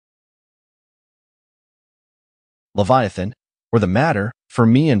Leviathan, or the matter,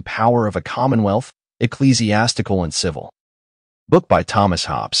 Forme and Power of a Commonwealth, Ecclesiastical and Civil. Book by Thomas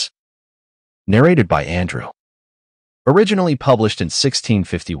Hobbes. Narrated by Andrew. Originally published in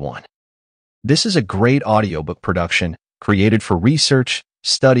 1651. This is a great audiobook production created for research,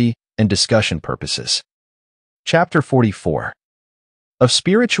 study, and discussion purposes. Chapter 44. Of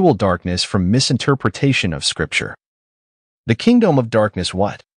Spiritual Darkness from Misinterpretation of Scripture. The kingdom of darkness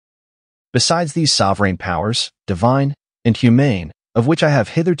what? Besides these sovereign powers, divine and humane, of which I have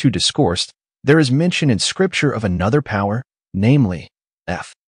hitherto discoursed, there is mention in Scripture of another power, namely,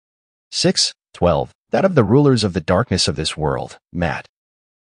 F. 6:12, that of the rulers of the darkness of this world, Matt.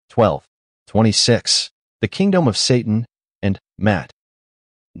 12:26, the kingdom of Satan, and Matt.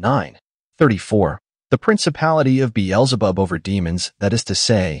 9:34, the principality of Beelzebub over demons, that is to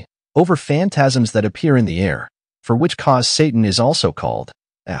say, over phantasms that appear in the air, for which cause Satan is also called,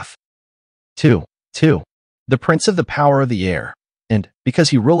 F. 2:2, the prince of the power of the air, and because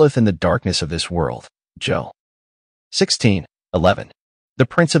he ruleth in the darkness of this world, Jo. 16:11, the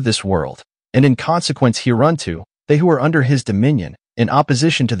prince of this world, and in consequence hereunto, they who are under his dominion, in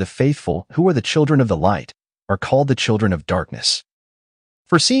opposition to the faithful who are the children of the light, are called the children of darkness.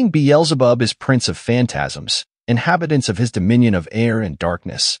 For seeing Beelzebub is prince of phantasms, inhabitants of his dominion of air and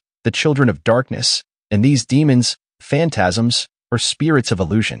darkness, the children of darkness, and these demons, phantasms, or spirits of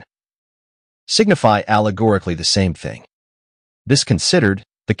illusion, signify allegorically the same thing. This considered,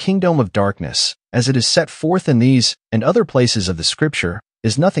 the kingdom of darkness, as it is set forth in these and other places of the Scripture,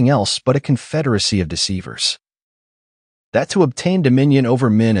 is nothing else but a confederacy of deceivers. That to obtain dominion over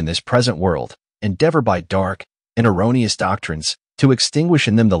men in this present world, endeavor by dark and erroneous doctrines to extinguish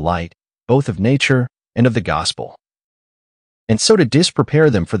in them the light, both of nature and of the gospel, and so to disprepare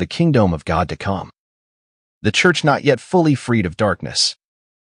them for the kingdom of God to come. The church not yet fully freed of darkness,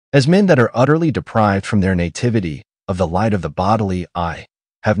 as men that are utterly deprived from their nativity of the light of the bodily eye,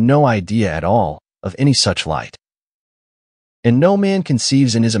 have no idea at all of any such light. And no man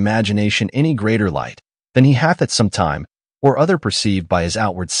conceives in his imagination any greater light than he hath at some time or other perceived by his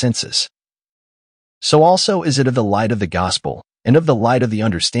outward senses. So also is it of the light of the gospel, and of the light of the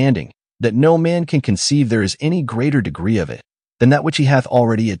understanding, that no man can conceive there is any greater degree of it than that which he hath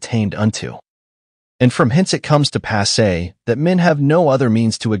already attained unto. And from hence it comes to pass that men have no other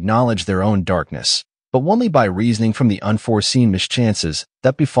means to acknowledge their own darkness, but only by reasoning from the unforeseen mischances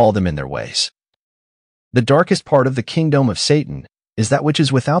that befall them in their ways. The darkest part of the kingdom of Satan is that which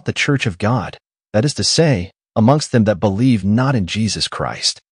is without the church of God, that is to say, amongst them that believe not in Jesus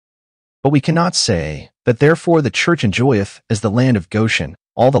Christ. But we cannot say that therefore the church enjoyeth, as the land of Goshen,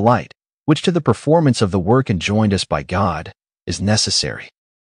 all the light, which to the performance of the work enjoined us by God, is necessary.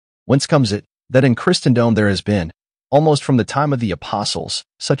 Whence comes it, that in Christendom there has been, almost from the time of the apostles,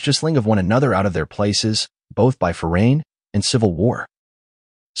 such jostling of one another out of their places, both by foreign and civil war?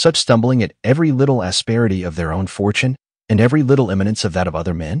 Such stumbling at every little asperity of their own fortune, and every little eminence of that of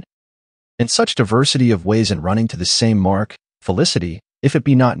other men? And such diversity of ways in running to the same mark, felicity, if it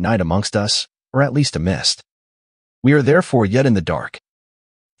be not night amongst us, or at least a mist. We are therefore yet in the dark,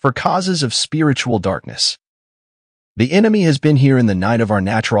 for causes of spiritual darkness. The enemy has been here in the night of our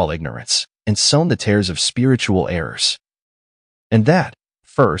natural ignorance, and sown the tares of spiritual errors. And that,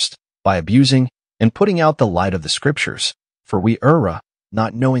 first, by abusing and putting out the light of the Scriptures, for we err,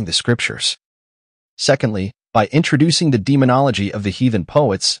 not knowing the Scriptures. Secondly, by introducing the demonology of the heathen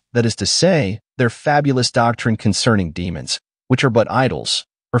poets, that is to say, their fabulous doctrine concerning demons, which are but idols,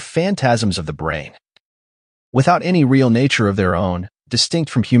 or phantasms of the brain, without any real nature of their own,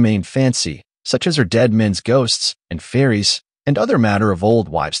 distinct from humane fancy, such as are dead men's ghosts, and fairies, and other matter of old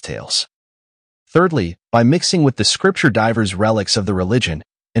wives' tales. Thirdly, by mixing with the Scripture divers relics of the religion,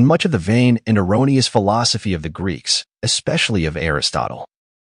 and much of the vain and erroneous philosophy of the Greeks, especially of Aristotle.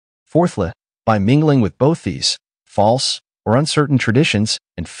 Fourthly, by mingling with both these, false or uncertain traditions,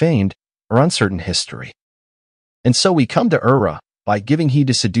 and feigned or uncertain history. And so we come to err, by giving heed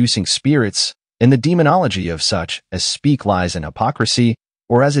to seducing spirits, and the demonology of such as speak lies and hypocrisy,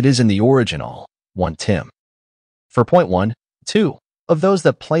 or as it is in the original, 1 Tim. For point 1, 2, of those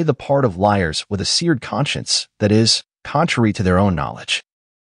that play the part of liars with a seared conscience, that is, contrary to their own knowledge.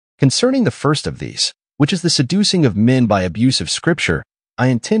 Concerning the first of these, which is the seducing of men by abuse of Scripture, I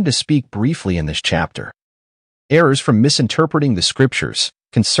intend to speak briefly in this chapter. Errors from misinterpreting the Scriptures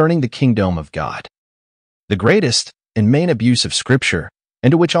concerning the kingdom of God. The greatest and main abuse of Scripture,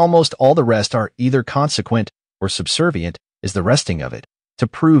 and to which almost all the rest are either consequent or subservient, is the wresting of it, to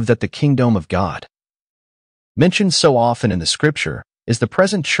prove that the kingdom of God, mentioned so often in the Scripture, is the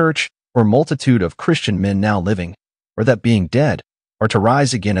present church or multitude of Christian men now living, or that being dead, are to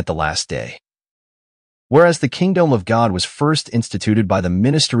rise again at the last day. whereas the kingdom of God was first instituted by the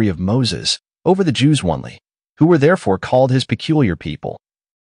ministry of Moses over the Jews only, who were therefore called his peculiar people,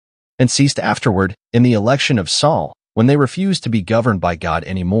 and ceased afterward in the election of Saul, when they refused to be governed by God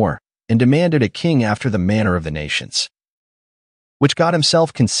any more, and demanded a king after the manner of the nations, which God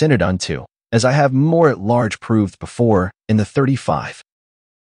himself consented unto, as I have more at large proved before in the 35th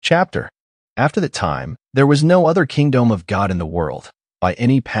chapter. After that time, there was no other kingdom of God in the world, by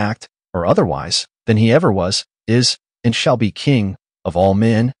any pact or otherwise, than he ever was, is, and shall be king of all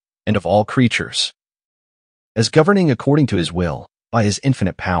men and of all creatures, as governing according to his will, by his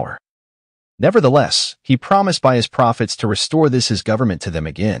infinite power. Nevertheless, he promised by his prophets to restore this his government to them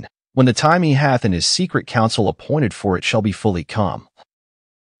again, when the time he hath in his secret counsel appointed for it shall be fully come,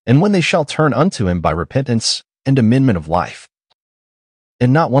 and when they shall turn unto him by repentance and amendment of life.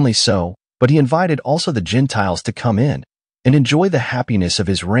 And not only so, but he invited also the Gentiles to come in and enjoy the happiness of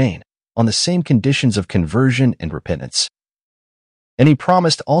his reign on the same conditions of conversion and repentance. And he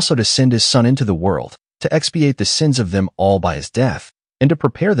promised also to send his Son into the world, to expiate the sins of them all by his death, and to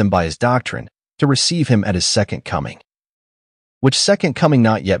prepare them by his doctrine, to receive him at his second coming. Which second coming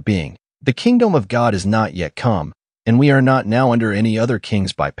not yet being, the kingdom of God is not yet come, and we are not now under any other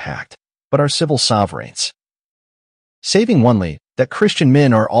kings by pact, but are civil sovereigns. Saving only, that Christian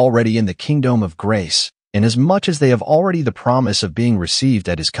men are already in the kingdom of grace, inasmuch as they have already the promise of being received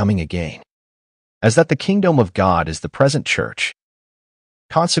at his coming again, as that the kingdom of God is the present church.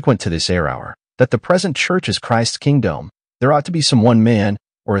 Consequent to this hour, that the present church is Christ's kingdom, there ought to be some one man,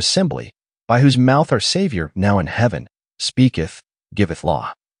 or assembly, by whose mouth our Savior, now in heaven, speaketh, giveth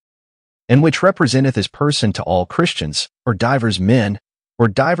law, and which representeth his person to all Christians, or divers men, or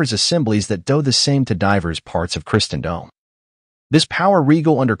divers assemblies that do the same to divers parts of Christendom. This power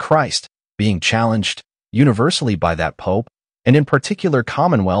regal under Christ, being challenged universally by that Pope, and in particular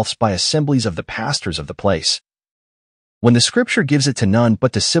commonwealths by assemblies of the pastors of the place, when the Scripture gives it to none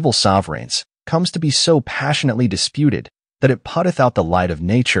but to civil sovereigns, comes to be so passionately disputed that it putteth out the light of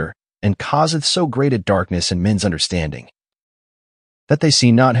nature, and causeth so great a darkness in men's understanding, that they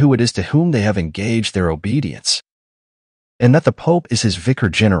see not who it is to whom they have engaged their obedience, and that the Pope is his vicar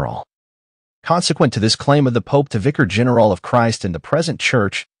general. Consequent to this claim of the Pope to vicar general of Christ in the present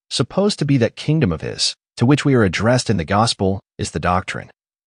church, supposed to be that kingdom of his, to which we are addressed in the gospel, is the doctrine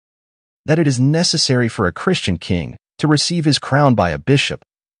that it is necessary for a Christian king to receive his crown by a bishop,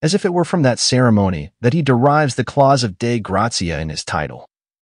 as if it were from that ceremony that he derives the clause of Dei Gratia in his title,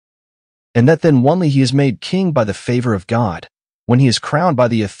 and that then only he is made king by the favor of God, when he is crowned by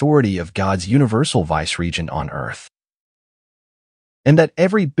the authority of God's universal viceregent on earth. And that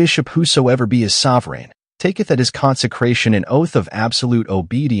every bishop whosoever be his sovereign, taketh at his consecration an oath of absolute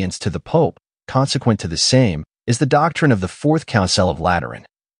obedience to the Pope. Consequent to the same is the doctrine of the Fourth Council of Lateran,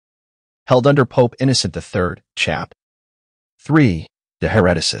 held under Pope Innocent III, chap. 3, De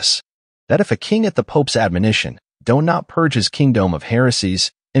Hereticis, that if a king at the Pope's admonition do not purge his kingdom of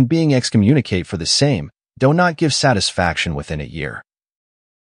heresies, and being excommunicate for the same, do not give satisfaction within a year,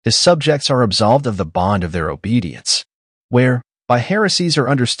 his subjects are absolved of the bond of their obedience, where, by heresies are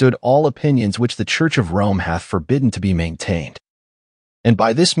understood all opinions which the Church of Rome hath forbidden to be maintained. And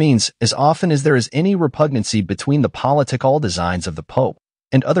by this means, as often as there is any repugnancy between the political designs of the Pope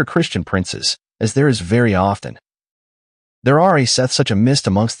and other Christian princes, as there is very often, there saith such a mist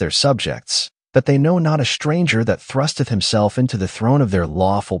amongst their subjects, that they know not a stranger that thrusteth himself into the throne of their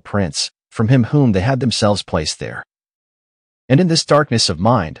lawful prince, from him whom they had themselves placed there. And in this darkness of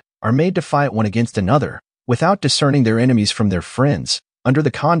mind, are made to fight one against another, without discerning their enemies from their friends, under the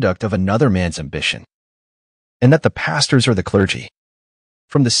conduct of another man's ambition. And that the pastors or the clergy,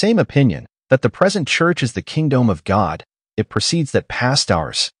 from the same opinion, that the present church is the kingdom of God, it proceeds that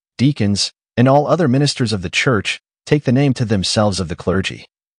pastors, deacons, and all other ministers of the church take the name to themselves of the clergy,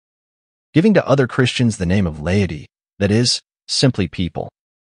 giving to other Christians the name of laity, that is, simply people.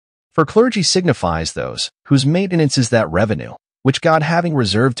 For clergy signifies those whose maintenance is that revenue, which God having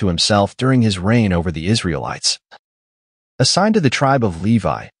reserved to himself during his reign over the Israelites, assigned to the tribe of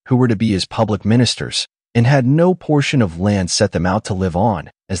Levi, who were to be his public ministers, and had no portion of land set them out to live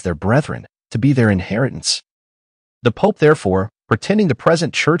on, as their brethren, to be their inheritance. The Pope therefore, pretending the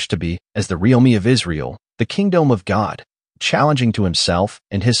present church to be, as the realm of Israel, the kingdom of God, challenging to himself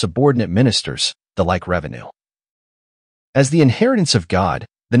and his subordinate ministers the like revenue. As the inheritance of God,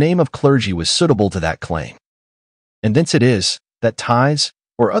 the name of clergy was suitable to that claim. And thence it is, that tithes,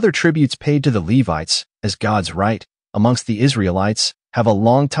 or other tributes paid to the Levites, as God's right, amongst the Israelites, have a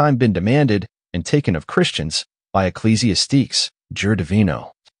long time been demanded and taken of Christians by Ecclesiasticall, jure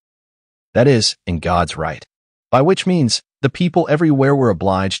divino. That is, in God's right, by which means the people everywhere were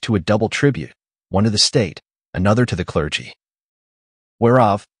obliged to a double tribute, one to the state, another to the clergy.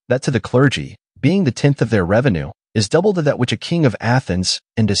 Whereof, that to the clergy, being the 10th of their revenue, is double to that which a king of Athens,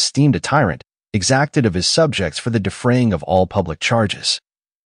 and esteemed a tyrant, exacted of his subjects for the defraying of all public charges.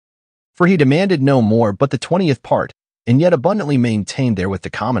 For he demanded no more but the 20th part, and yet abundantly maintained therewith the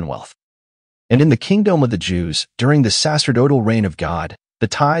Commonwealth. And in the kingdom of the Jews, during the sacerdotal reign of God, the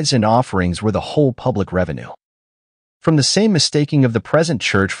tithes and offerings were the whole public revenue. From the same mistaking of the present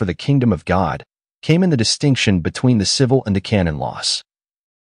church for the kingdom of God, came in the distinction between the civil and the canon laws.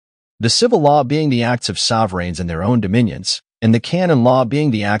 The civil law being the acts of sovereigns in their own dominions, and the canon law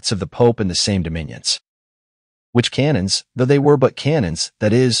being the acts of the Pope in the same dominions. Which canons, though they were but canons,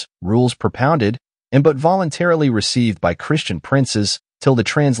 that is, rules propounded, and but voluntarily received by Christian princes, till the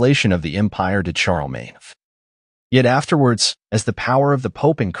translation of the empire to Charlemagne. Yet afterwards, as the power of the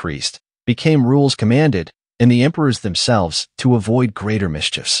Pope increased, became rules commanded, and the emperors themselves, to avoid greater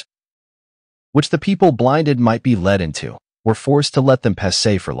mischiefs, which the people blinded might be led into, were forced to let them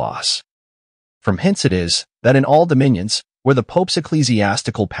passe for laws. From hence it is, that in all dominions, where the Pope's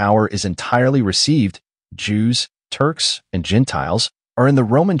ecclesiastical power is entirely received, Jews, Turks, and Gentiles are in the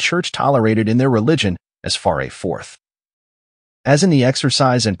Roman Church tolerated in their religion as far forth, as in the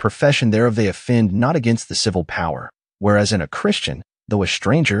exercise and profession thereof they offend not against the civil power, whereas in a Christian, though a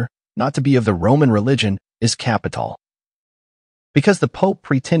stranger, not to be of the Roman religion, is capital. Because the Pope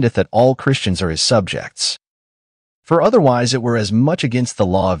pretendeth that all Christians are his subjects. For otherwise it were as much against the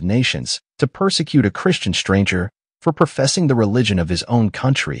law of nations to persecute a Christian stranger for professing the religion of his own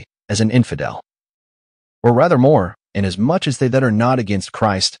country as an infidel. Or rather more, inasmuch as they that are not against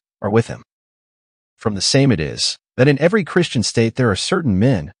Christ are with him. From the same it is, that in every Christian state there are certain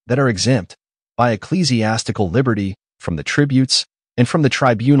men that are exempt, by ecclesiastical liberty, from the tributes, and from the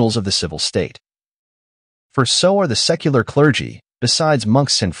tribunals of the civil state. For so are the secular clergy, besides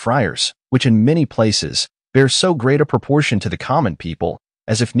monks and friars, which in many places bear so great a proportion to the common people,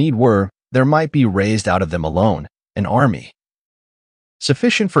 as if need were, there might be raised out of them alone an army,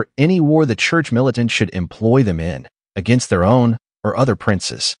 sufficient for any war the church militant should employ them in, against their own or other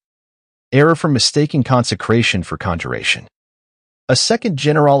princes. Error from mistaking consecration for conjuration. A second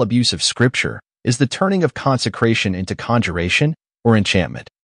general abuse of Scripture is the turning of consecration into conjuration or enchantment.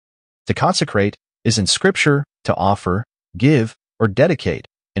 To consecrate is in Scripture to offer, give, or dedicate,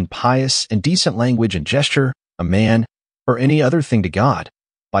 in pious and decent language and gesture, a man, or any other thing to God,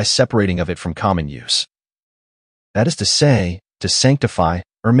 by separating of it from common use. That is to say, to sanctify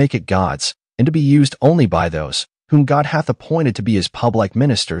or make it God's, and to be used only by those whom God hath appointed to be his public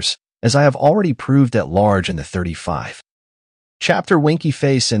ministers, as I have already proved at large in the 35. Chapter winky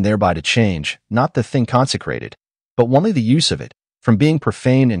face, and thereby to change, not the thing consecrated, but only the use of it, from being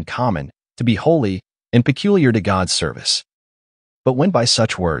profane and common, to be holy and peculiar to God's service. But when by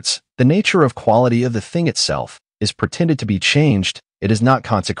such words, the nature of quality of the thing itself is pretended to be changed, it is not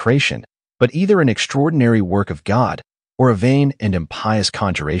consecration, but either an extraordinary work of God, or a vain and impious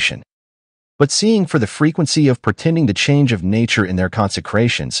conjuration. But seeing for the frequency of pretending the change of nature in their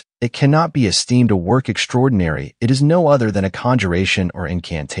consecrations, it cannot be esteemed a work extraordinary, it is no other than a conjuration or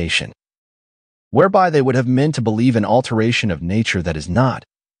incantation, whereby they would have men to believe an alteration of nature that is not,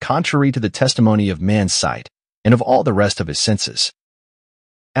 contrary to the testimony of man's sight, and of all the rest of his senses.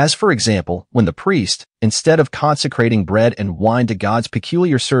 As for example, when the priest, instead of consecrating bread and wine to God's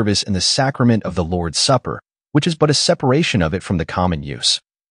peculiar service in the sacrament of the Lord's Supper, which is but a separation of it from the common use,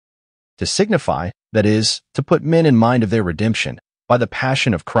 to signify, that is, to put men in mind of their redemption, by the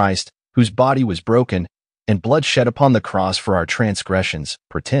passion of Christ, whose body was broken, and blood shed upon the cross for our transgressions,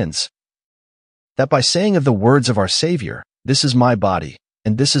 pretends that by saying of the words of our Savior, "This is my body,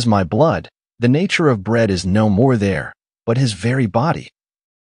 and this is my blood," the nature of bread is no more there, but his very body.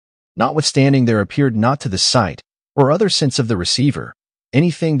 Notwithstanding there appeared not to the sight, or other sense of the receiver,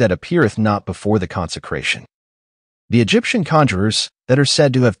 anything that appeareth not before the consecration. The Egyptian conjurers, that are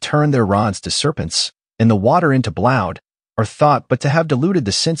said to have turned their rods to serpents, and the water into blood, are thought but to have deluded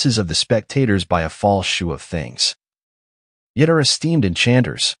the senses of the spectators by a false shew of things. Yet are esteemed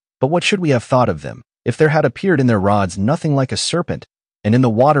enchanters, but what should we have thought of them, if there had appeared in their rods nothing like a serpent, and in the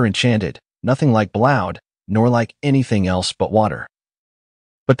water enchanted, nothing like blood, nor like anything else but water?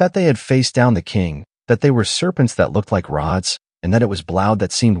 But that they had faced down the king, that they were serpents that looked like rods, and that it was blood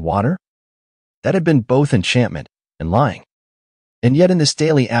that seemed water? That had been both enchantment and lying. And yet in this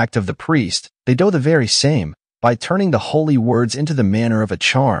daily act of the priest, they do the very same, by turning the holy words into the manner of a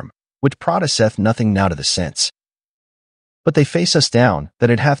charm, which promiseth nothing now to the sense. But they face us down,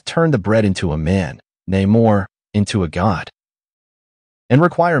 that it hath turned the bread into a man, nay more, into a god, and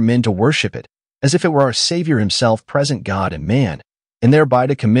require men to worship it, as if it were our Savior himself, present God and man, and thereby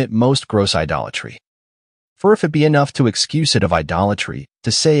to commit most gross idolatry. For if it be enough to excuse it of idolatry,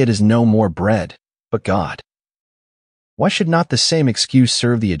 to say it is no more bread, but God, why should not the same excuse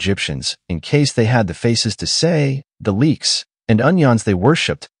serve the Egyptians, in case they had the faces to say, the leeks and onions they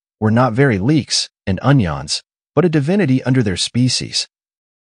worshipped were not very leeks and onions, but a divinity under their species?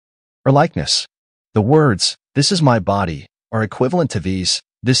 Or likeness. The words, "This is my body," are equivalent to these,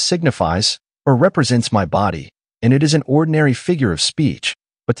 "This signifies, or represents my body," and it is an ordinary figure of speech,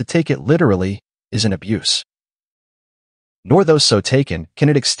 but to take it literally is an abuse. Nor though so taken can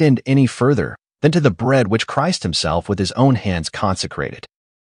it extend any further than to the bread which Christ himself with his own hands consecrated.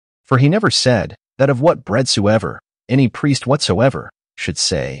 For he never said that of what bread soever, any priest whatsoever, should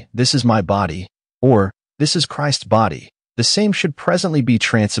say, "This is my body," or "This is Christ's body," the same should presently be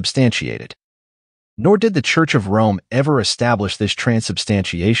transubstantiated. Nor did the Church of Rome ever establish this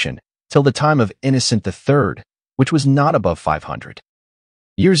transubstantiation till the time of Innocent III, which was not above 500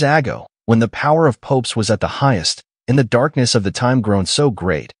 years ago, when the power of popes was at the highest, and the darkness of the time grown so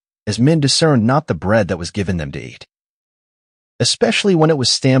great, as men discerned not the bread that was given them to eat. Especially when it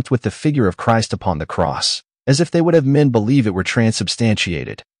was stamped with the figure of Christ upon the cross, as if they would have men believe it were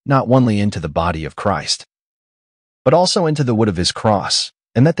transubstantiated, not only into the body of Christ, but also into the wood of his cross,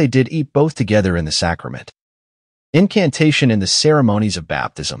 and that they did eat both together in the sacrament. Incantation in the ceremonies of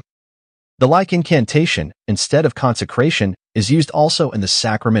baptism. The like incantation, instead of consecration, is used also in the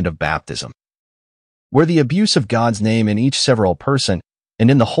sacrament of baptism, where the abuse of God's name in each several person, and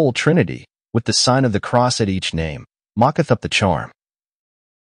in the whole Trinity, with the sign of the cross at each name, mocketh up the charm.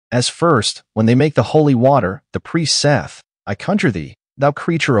 As first, when they make the holy water, the priest saith, "I conjure thee, thou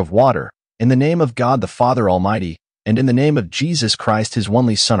creature of water, in the name of God the Father Almighty, and in the name of Jesus Christ his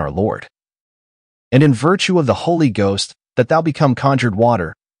only Son our Lord, and in virtue of the Holy Ghost, that thou become conjured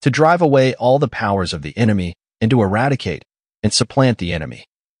water, to drive away all the powers of the enemy, and to eradicate and supplant the enemy,"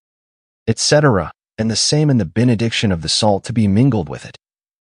 etc., and the same in the benediction of the salt to be mingled with it.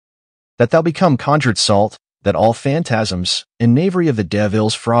 That thou become conjured salt, that all phantasms and knavery of the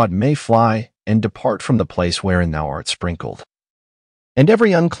devil's fraud may fly and depart from the place wherein thou art sprinkled. And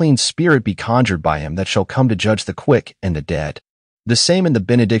every unclean spirit be conjured by him that shall come to judge the quick and the dead. The same in the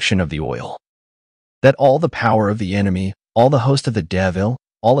benediction of the oil. That all the power of the enemy, all the host of the devil,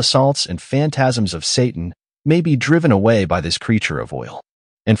 all assaults and phantasms of Satan may be driven away by this creature of oil.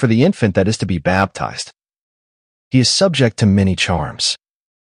 And for the infant that is to be baptized, he is subject to many charms.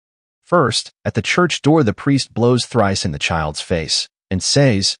 First, at the church door the priest blows thrice in the child's face, and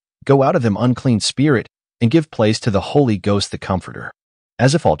says, "Go out of him, unclean spirit, and give place to the Holy Ghost the Comforter,"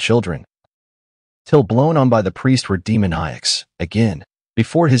 as if all children, till blown on by the priest, were demoniacs. Again,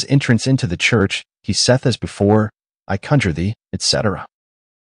 before his entrance into the church, he saith as before, "I conjure thee," etc.,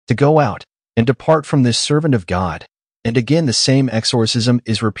 to go out, and depart from this servant of God. And again the same exorcism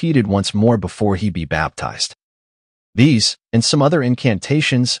is repeated once more before he be baptized. These, and some other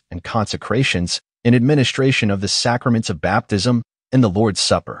incantations and consecrations, in administration of the sacraments of baptism and the Lord's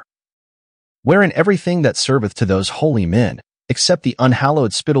Supper, wherein everything that serveth to those holy men, except the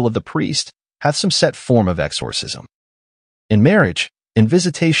unhallowed spittle of the priest, hath some set form of exorcism. In marriage, in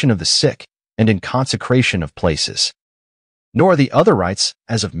visitation of the sick, and in consecration of places. Nor are the other rites,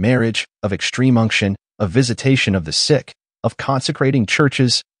 as of marriage, of extreme unction, of visitation of the sick, of consecrating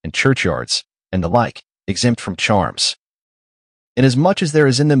churches and churchyards, and the like, exempt from charms. Inasmuch as there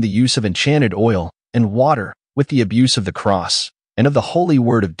is in them the use of enchanted oil and water, with the abuse of the cross, and of the holy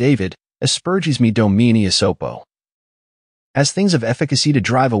word of David, asperges me dominius oppo, as things of efficacy to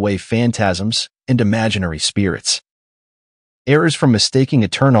drive away phantasms and imaginary spirits. Errors from mistaking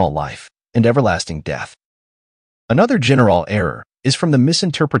eternal life and everlasting death. Another general error is from the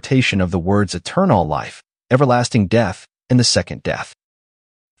misinterpretation of the words eternal life, everlasting death, and the second death.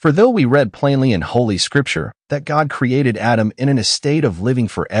 For though we read plainly in Holy Scripture that God created Adam in an estate of living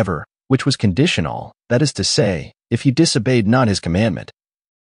forever, which was conditional, that is to say, if he disobeyed not his commandment,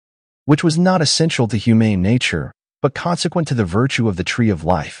 which was not essential to humane nature, but consequent to the virtue of the tree of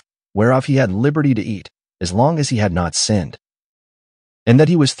life, whereof he had liberty to eat, as long as he had not sinned, and that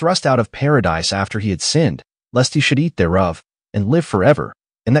he was thrust out of paradise after he had sinned, lest he should eat thereof, and live forever,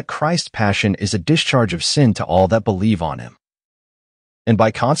 and that Christ's passion is a discharge of sin to all that believe on him, and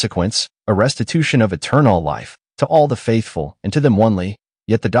by consequence, a restitution of eternal life to all the faithful, and to them only.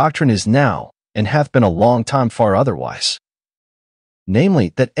 Yet the doctrine is now, and hath been a long time far otherwise,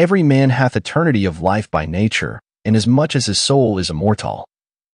 namely, that every man hath eternity of life by nature, inasmuch as his soul is immortal.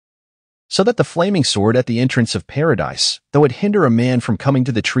 So that the flaming sword at the entrance of paradise, though it hinder a man from coming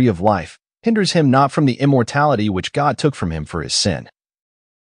to the tree of life, hinders him not from the immortality which God took from him for his sin,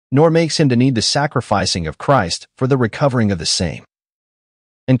 nor makes him to need the sacrificing of Christ for the recovering of the same.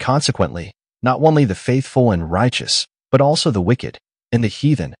 and consequently, not only the faithful and righteous, but also the wicked and the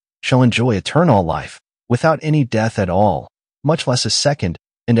heathen shall enjoy eternal life without any death at all, much less a second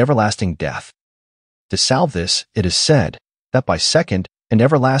and everlasting death. To salve this, it is said that by second and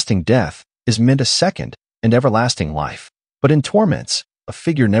everlasting death is meant a second and everlasting life, but in torments, a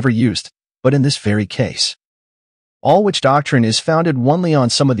figure never used, but in this very case. All which doctrine is founded only on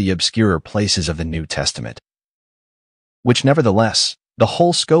some of the obscurer places of the New Testament, which nevertheless, the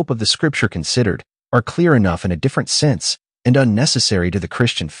whole scope of the Scripture considered, are clear enough in a different sense and unnecessary to the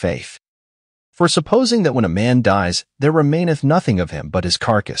Christian faith. For supposing that when a man dies, there remaineth nothing of him but his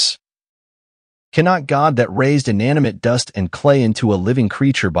carcass, cannot God that raised inanimate dust and clay into a living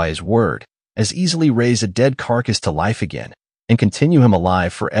creature by his word, as easily raise a dead carcass to life again, and continue him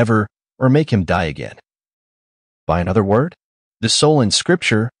alive forever, or make him die again? By another word, the soul in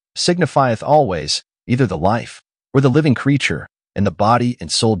Scripture signifieth always either the life or the living creature, and the body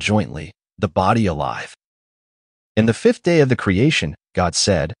and soul jointly, the body alive. In the 5th day of the creation, God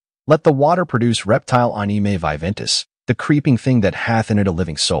said, Let the water produce reptile anime viventis, the creeping thing that hath in it a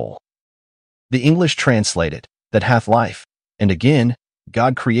living soul. The English translate it, that hath life, and again,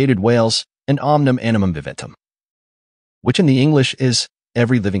 God created whales and omnem animum viventum, which in the English is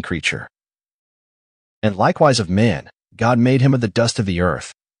every living creature. And likewise of man, God made him of the dust of the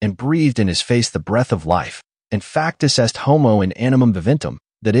earth, and breathed in his face the breath of life, and factus est homo in animum viventum,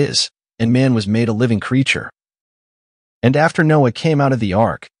 that is, and man was made a living creature. And after Noah came out of the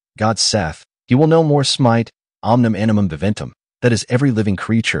ark, God saith, He will no more smite omnem animum viventum, that is every living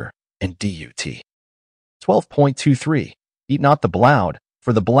creature, and DUT. 12.23 Eat not the bloud,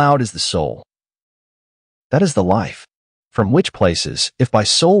 for the bloud is the soul. That is the life. From which places, if by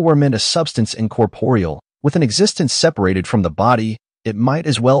soul were meant a substance incorporeal, with an existence separated from the body, it might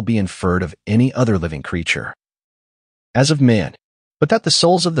as well be inferred of any other living creature, as of man, but that the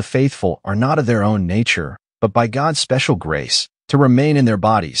souls of the faithful are not of their own nature, but by God's special grace, to remain in their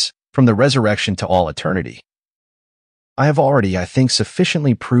bodies, from the resurrection to all eternity. I have already, I think,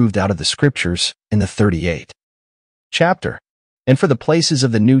 sufficiently proved out of the Scriptures in the 38th chapter, and for the places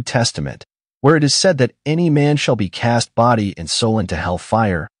of the New Testament, where it is said that any man shall be cast body and soul into hell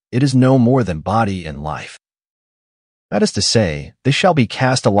fire, it is no more than body and life. That is to say, they shall be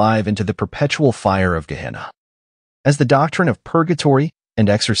cast alive into the perpetual fire of Gehenna, as the doctrine of purgatory and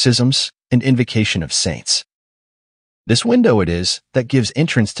exorcisms and invocation of saints. This window it is that gives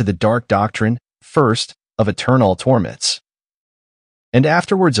entrance to the dark doctrine, first, of eternal torments, and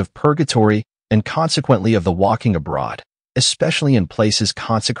afterwards of purgatory, and consequently of the walking abroad, especially in places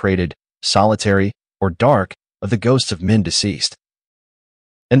consecrated, solitary, or dark, of the ghosts of men deceased,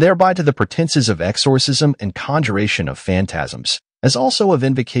 and thereby to the pretenses of exorcism and conjuration of phantasms, as also of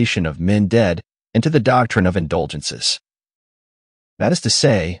invocation of men dead, and to the doctrine of indulgences. That is to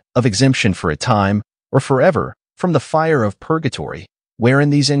say, of exemption for a time, or forever, from the fire of purgatory,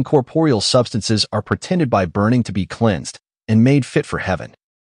 wherein these incorporeal substances are pretended by burning to be cleansed and made fit for heaven.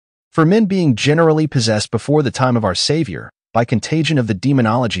 For men being generally possessed before the time of our Savior, by contagion of the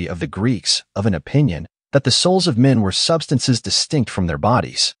demonology of the Greeks, of an opinion that the souls of men were substances distinct from their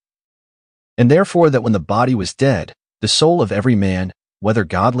bodies, and therefore that when the body was dead, the soul of every man, whether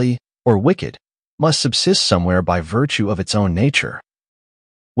godly or wicked, must subsist somewhere by virtue of its own nature,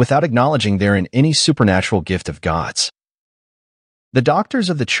 without acknowledging therein any supernatural gift of God's. The doctors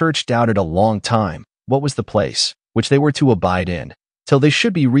of the church doubted a long time what was the place which they were to abide in, till they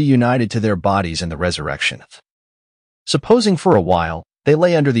should be reunited to their bodies in the resurrection. Supposing for a while they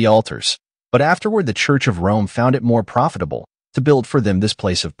lay under the altars, but afterward the Church of Rome found it more profitable to build for them this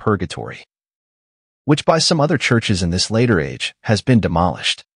place of purgatory, which by some other churches in this later age has been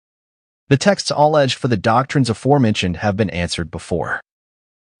demolished. The texts alleged for the doctrines aforementioned have been answered before.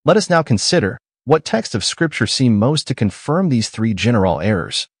 Let us now consider what text of Scripture seem most to confirm these three general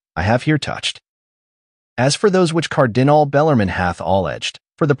errors I have here touched. As for those which Cardinal Bellarmine hath alleged,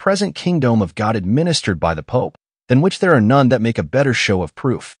 for the present kingdom of God administered by the Pope, than which there are none that make a better show of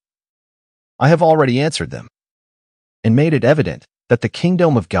proof, I have already answered them, and made it evident that the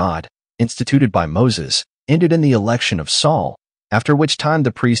kingdom of God, instituted by Moses, ended in the election of Saul, after which time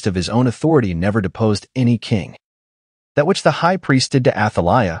the priest of his own authority never deposed any king. That which the high priest did to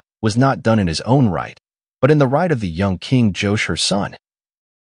Athaliah was not done in his own right, but in the right of the young king Joash her son.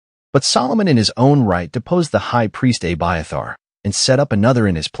 But Solomon in his own right deposed the high priest Abiathar, and set up another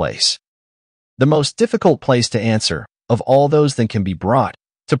in his place. The most difficult place to answer, of all those that can be brought,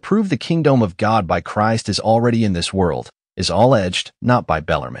 to prove the kingdom of God by Christ is already in this world, is all edged, not by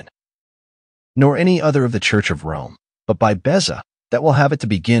Bellarmine, nor any other of the Church of Rome, but by Beza, that will have it to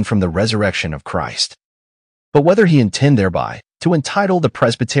begin from the resurrection of Christ. But whether he intend thereby to entitle the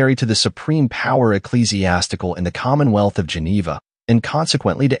presbytery to the supreme power ecclesiastical in the Commonwealth of Geneva, and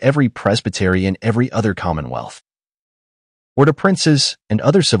consequently to every presbytery in every other commonwealth, or to princes and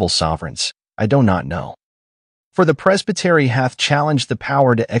other civil sovereigns, I do not know. For the presbytery hath challenged the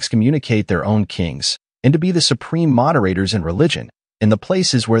power to excommunicate their own kings, and to be the supreme moderators in religion, in the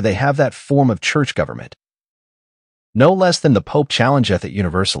places where they have that form of church government. No less than the Pope challengeth it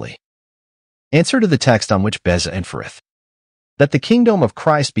universally. Answer to the text on which Beza infereth that the kingdom of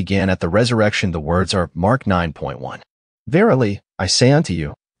Christ began at the resurrection. The words are Mark 9.1. Verily, I say unto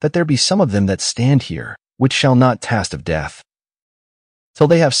you, that there be some of them that stand here, which shall not taste of death, till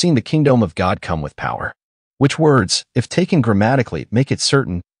they have seen the kingdom of God come with power. Which words, if taken grammatically, make it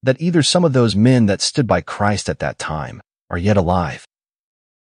certain that either some of those men that stood by Christ at that time are yet alive,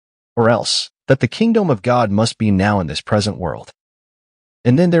 or else that the kingdom of God must be now in this present world.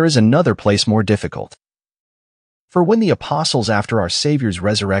 And then there is another place more difficult. For when the apostles after our Savior's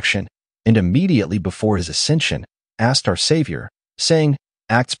resurrection, and immediately before his ascension, asked our Savior, saying,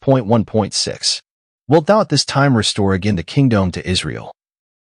 Acts 1:6, Wilt thou at this time restore again the kingdom to Israel?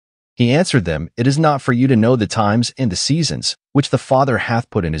 He answered them, It is not for you to know the times and the seasons, which the Father hath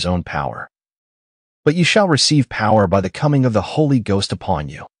put in his own power. But ye shall receive power by the coming of the Holy Ghost upon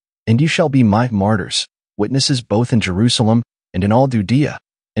you, and ye shall be my martyrs, witnesses both in Jerusalem, and in all Judea,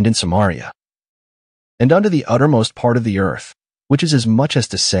 and in Samaria, and unto the uttermost part of the earth, which is as much as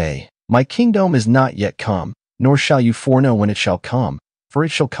to say, My kingdom is not yet come, nor shall you foreknow when it shall come, for it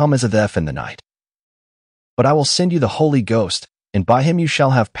shall come as a thief in the night. But I will send you the Holy Ghost, and by him you shall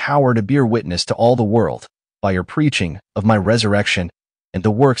have power to bear witness to all the world, by your preaching of my resurrection, and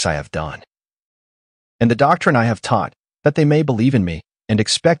the works I have done, and the doctrine I have taught, that they may believe in me, and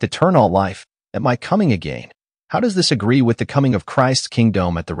expect eternal life at my coming again. How does this agree with the coming of Christ's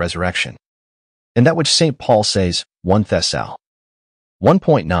kingdom at the resurrection? And that which St. Paul says, 1 Thessalonians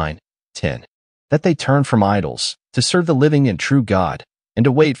 1:9-10, that they turn from idols, to serve the living and true God, and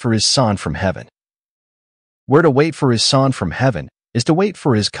to wait for his Son from heaven. Where to wait for his Son from heaven is to wait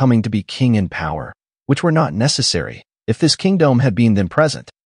for his coming to be king in power, which were not necessary, if this kingdom had been then present.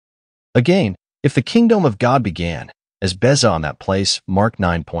 Again, if the kingdom of God began, as Beza on that place, Mark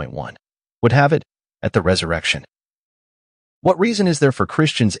 9.1, would have it, at the resurrection. What reason is there for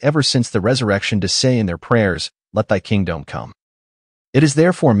Christians ever since the resurrection to say in their prayers, Let thy kingdom come? It is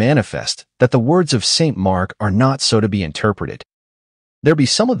therefore manifest that the words of St. Mark are not so to be interpreted. There be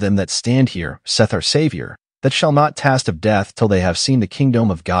some of them that stand here, saith our Savior, that shall not taste of death till they have seen the kingdom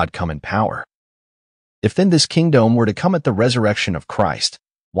of God come in power. If then this kingdom were to come at the resurrection of Christ,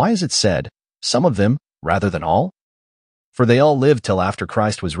 why is it said, some of them, rather than all? For they all lived till after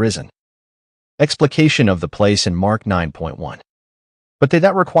Christ was risen. Explication of the place in Mark 9.1. But they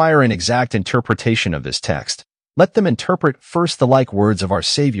that require an exact interpretation of this text, let them interpret first the like words of our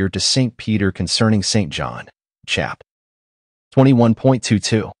Savior to St. Peter concerning St. John, chap.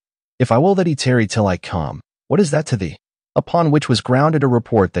 21.22. If I will that he tarry till I come, what is that to thee? Upon which was grounded a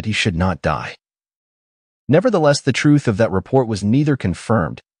report that he should not die. Nevertheless, the truth of that report was neither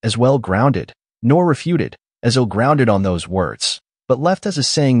confirmed, as well grounded, nor refuted, as though grounded on those words, but left as a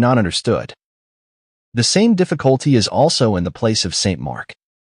saying not understood. The same difficulty is also in the place of St. Mark.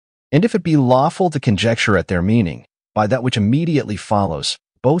 And if it be lawful to conjecture at their meaning, by that which immediately follows,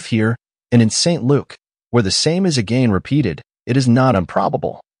 both here and in St. Luke, where the same is again repeated, it is not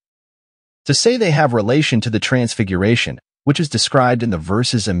improbable to say they have relation to the transfiguration, which is described in the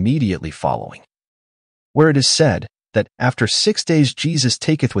verses immediately following, where it is said that after 6 days Jesus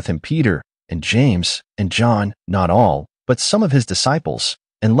taketh with him Peter, and James, and John, not all, but some of his disciples,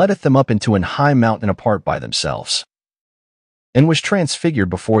 and letteth them up into an high mountain apart by themselves, and was transfigured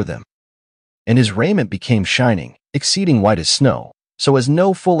before them. And his raiment became shining, exceeding white as snow, so as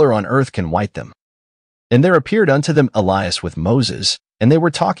no fuller on earth can white them. And there appeared unto them Elias with Moses, and they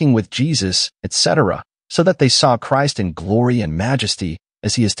were talking with Jesus, etc., so that they saw Christ in glory and majesty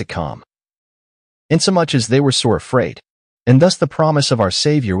as he is to come. Insomuch as they were sore afraid, and thus the promise of our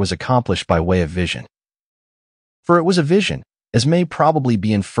Savior was accomplished by way of vision. For it was a vision, as may probably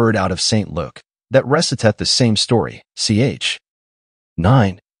be inferred out of St. Luke, that reciteth the same story, ch.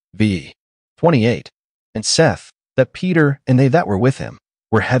 9, v. 28, and saith, that Peter and they that were with him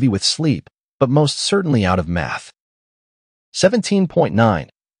were heavy with sleep, but most certainly out of math. 17.9,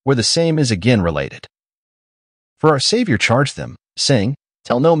 where the same is again related. For our Savior charged them, saying,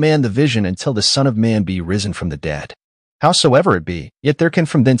 Tell no man the vision until the Son of Man be risen from the dead. Howsoever it be, yet there can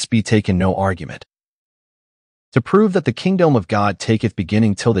from thence be taken no argument. To prove that the kingdom of God taketh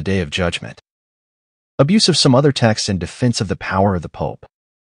beginning till the day of judgment. Abuse of some other texts in defense of the power of the Pope.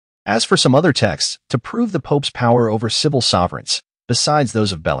 As for some other texts, to prove the Pope's power over civil sovereigns, besides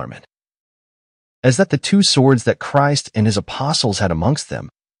those of Bellarmine, as that the two swords that Christ and his apostles had amongst them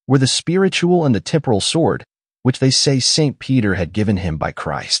were the spiritual and the temporal sword, which they say St. Peter had given him by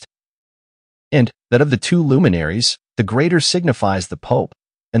Christ. And that of the two luminaries, the greater signifies the Pope,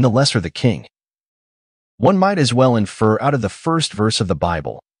 and the lesser the king. One might as well infer out of the first verse of the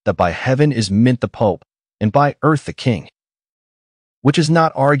Bible that by heaven is meant the Pope, and by earth the king, which is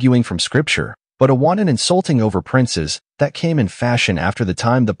not arguing from Scripture, but a wanton insulting over princes that came in fashion after the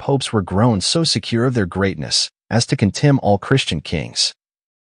time the popes were grown so secure of their greatness as to contemn all Christian kings,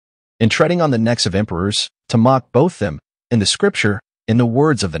 in treading on the necks of emperors, to mock both them, in the Scripture, in the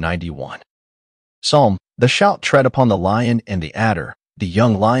words of the 91. Psalm, thou shalt tread upon the lion and the adder, the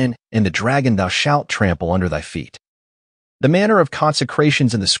young lion and the dragon thou shalt trample under thy feet. The manner of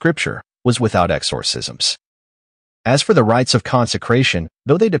consecrations in the Scripture was without exorcisms. As for the rites of consecration,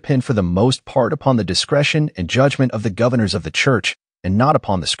 though they depend for the most part upon the discretion and judgment of the governors of the Church, and not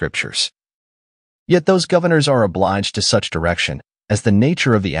upon the Scriptures, yet those governors are obliged to such direction as the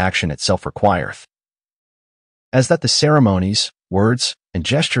nature of the action itself requireth, as that the ceremonies, words, and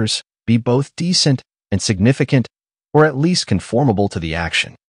gestures be both decent and significant, or at least conformable to the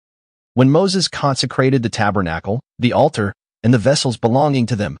action. When Moses consecrated the tabernacle, the altar, and the vessels belonging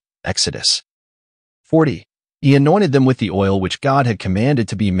to them, Exodus 40, he anointed them with the oil which God had commanded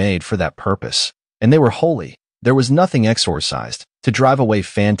to be made for that purpose, and they were holy. There was nothing exorcised to drive away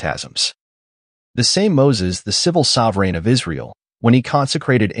phantasms. The same Moses, the civil sovereign of Israel, when he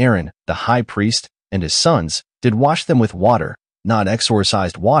consecrated Aaron, the high priest, and his sons, did wash them with water, not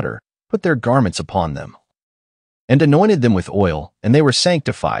exorcised water, put their garments upon them, and anointed them with oil, and they were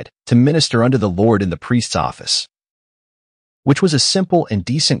sanctified, to minister unto the Lord in the priest's office, which was a simple and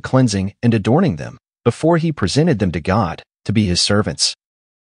decent cleansing and adorning them, before he presented them to God, to be his servants.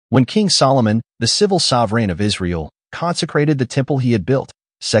 When King Solomon, the civil sovereign of Israel, consecrated the temple he had built,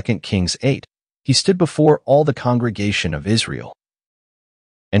 2 Kings 8, he stood before all the congregation of Israel,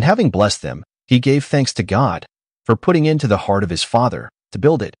 and having blessed them, he gave thanks to God for putting into the heart of his father to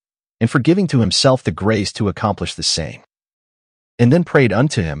build it, and for giving to himself the grace to accomplish the same. And then prayed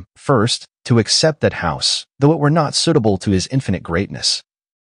unto him, first, to accept that house, though it were not suitable to his infinite greatness,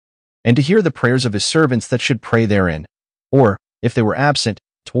 and to hear the prayers of his servants that should pray therein, or, if they were absent,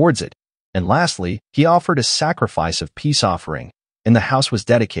 towards it. And lastly, he offered a sacrifice of peace offering, and the house was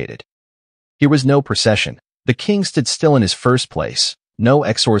dedicated. Here was no procession. The king stood still in his first place, no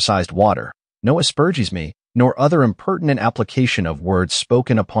exorcised water, no aspergisme, nor other impertinent application of words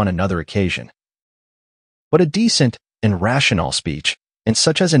spoken upon another occasion, but a decent and rational speech, and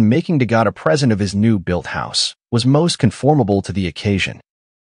such as in making to God a present of his new-built house, was most conformable to the occasion.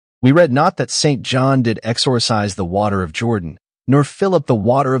 We read not that St. John did exorcise the water of Jordan, nor Philip the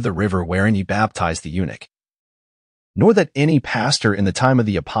water of the river wherein he baptized the eunuch, nor that any pastor in the time of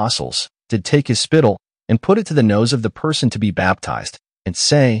the apostles did take his spittle and put it to the nose of the person to be baptized, and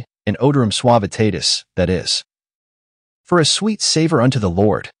say, in odorum suavitatis, that is, for a sweet savor unto the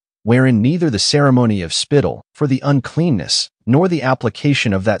Lord, wherein neither the ceremony of spittle for the uncleanness, nor the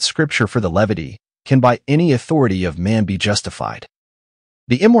application of that Scripture for the levity, can by any authority of man be justified.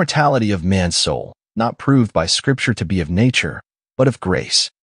 The immortality of man's soul, not proved by Scripture to be of nature, but of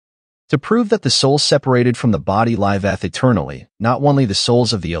grace. To prove that the soul separated from the body liveth eternally, not only the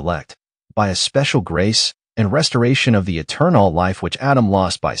souls of the elect, by a special grace and restoration of the eternal life which Adam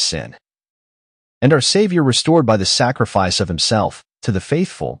lost by sin, and our Savior restored by the sacrifice of himself to the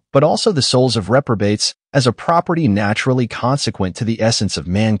faithful, but also the souls of reprobates as a property naturally consequent to the essence of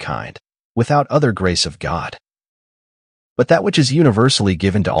mankind, without other grace of God, but that which is universally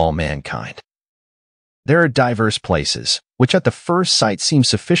given to all mankind. There are diverse places, which at the first sight seem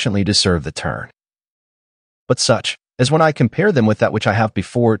sufficiently to serve the turn, but such, as when I compare them with that which I have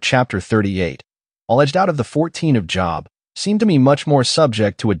before chapter 38, alleged out of the 14 of Job, seem to me much more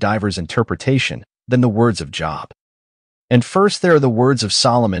subject to a diver's interpretation than the words of Job. And first there are the words of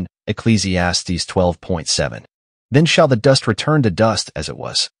Solomon, Ecclesiastes 12.7. Then shall the dust return to dust as it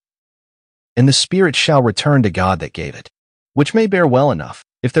was, and the spirit shall return to God that gave it, which may bear well enough,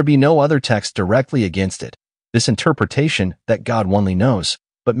 if there be no other text directly against it, this interpretation that God only knows,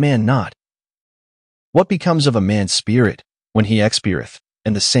 but man not. What becomes of a man's spirit when he expireth?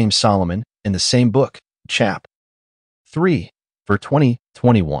 And the same Solomon, in the same book, chap. 3, verse 20,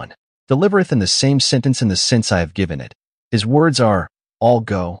 21, delivereth in the same sentence in the sense I have given it. His words are, all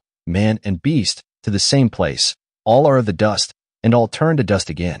go, man and beast, to the same place, all are of the dust, and all turn to dust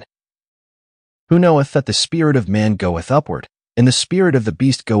again. Who knoweth that the spirit of man goeth upward, and the spirit of the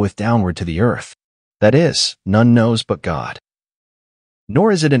beast goeth downward to the earth? That is, none knows but God.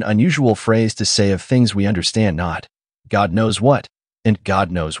 Nor is it an unusual phrase to say of things we understand not, God knows what, and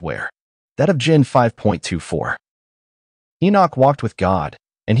God knows where. That of Gen 5.24. Enoch walked with God,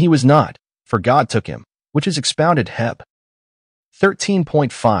 and he was not, for God took him, which is expounded Heb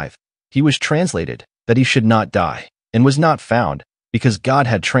 13.5. He was translated, that he should not die, and was not found, because God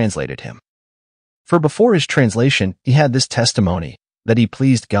had translated him. For before his translation he had this testimony, that he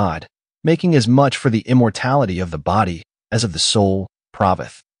pleased God, making as much for the immortality of the body as of the soul,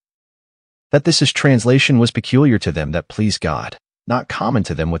 proveth. That this his translation was peculiar to them that please God, not common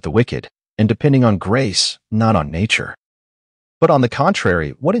to them with the wicked, and depending on grace, not on nature. But on the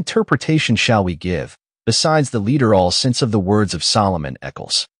contrary, what interpretation shall we give, besides the leader all sense of the words of Solomon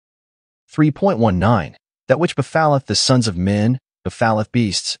Eccles 3.19, that which befalleth the sons of men, befalleth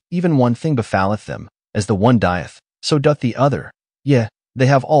beasts, even one thing befalleth them, as the one dieth, so doth the other, yea, they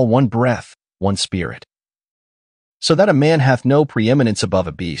have all one breath, one spirit. So that a man hath no preeminence above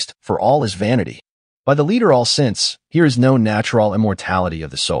a beast, for all is vanity. By the leader all sense, here is no natural immortality of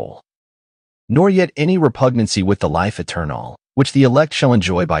the soul, nor yet any repugnancy with the life eternal, which the elect shall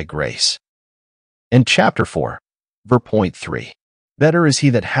enjoy by grace. In chapter 4, verse 3, better is he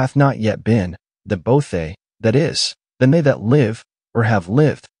that hath not yet been, than both they, that is, than they that live, or have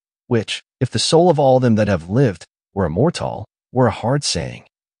lived, which, if the soul of all them that have lived were immortal, were a hard saying.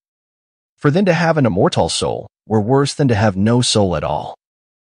 For then to have an immortal soul were worse than to have no soul at all.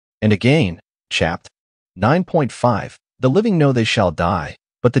 And again, chapter 9.5, the living know they shall die,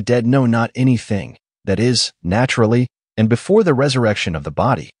 but the dead know not anything, that is, naturally, and before the resurrection of the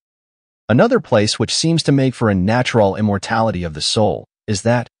body. Another place which seems to make for a natural immortality of the soul is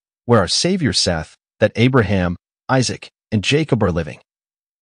that, where our Savior saith, that Abraham, Isaac, and Jacob are living.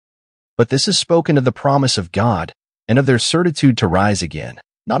 But this is spoken of the promise of God, and of their certitude to rise again,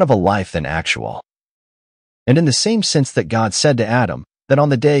 not of a life then actual. And in the same sense that God said to Adam, that on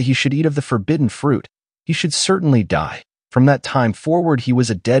the day he should eat of the forbidden fruit, he should certainly die, from that time forward he was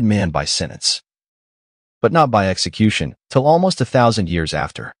a dead man by sentence, but not by execution, till almost 1,000 years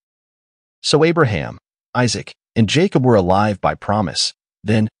after. So Abraham, Isaac, and Jacob were alive by promise,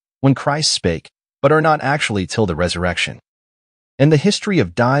 then, when Christ spake, but are not actually till the resurrection. And the history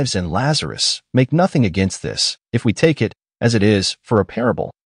of Dives and Lazarus make nothing against this, if we take it, as it is, for a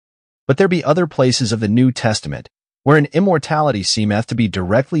parable. But there be other places of the New Testament, wherein immortality seemeth to be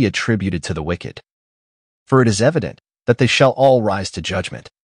directly attributed to the wicked. For it is evident, that they shall all rise to judgment.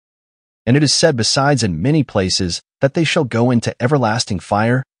 And it is said besides in many places, that they shall go into everlasting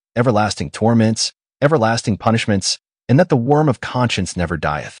fire, everlasting torments, everlasting punishments, and that the worm of conscience never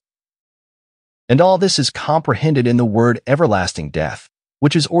dieth. And all this is comprehended in the word everlasting death,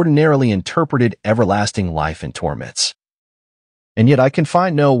 which is ordinarily interpreted everlasting life in torments. And yet I can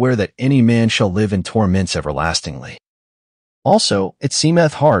find nowhere that any man shall live in torments everlastingly. Also, it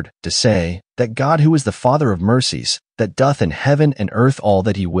seemeth hard to say that God, who is the Father of mercies, that doth in heaven and earth all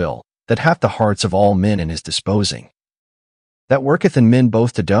that he will, that hath the hearts of all men in his disposing, that worketh in men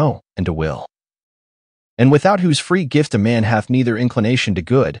both to do and to will, and without whose free gift a man hath neither inclination to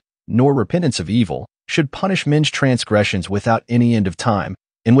good, nor repentance of evil, should punish men's transgressions without any end of time,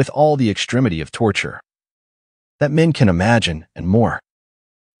 and with all the extremity of torture that men can imagine, and more.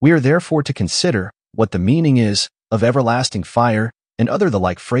 We are therefore to consider what the meaning is of everlasting fire and other the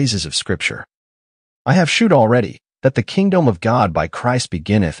like phrases of Scripture. I have shewed already that the kingdom of God by Christ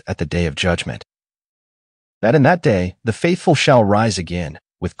beginneth at the day of judgment, that in that day the faithful shall rise again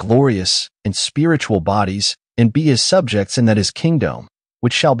with glorious and spiritual bodies, and be his subjects in that his kingdom,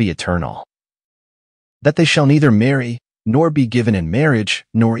 which shall be eternal, that they shall neither marry, nor be given in marriage,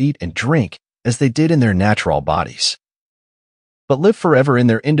 nor eat and drink, as they did in their natural bodies, but live forever in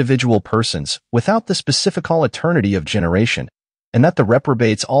their individual persons, without the specifical eternity of generation, and that the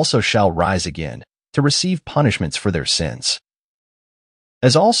reprobates also shall rise again, to receive punishments for their sins.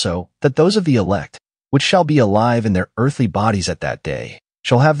 As also, that those of the elect, which shall be alive in their earthly bodies at that day,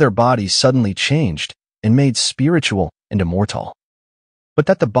 shall have their bodies suddenly changed, and made spiritual and immortal. But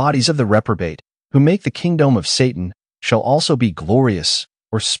that the bodies of the reprobate, who make the kingdom of Satan, shall also be glorious,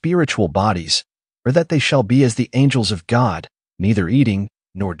 or spiritual bodies, or that they shall be as the angels of God, neither eating,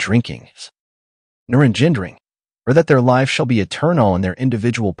 nor drinking, nor engendering, or that their life shall be eternal in their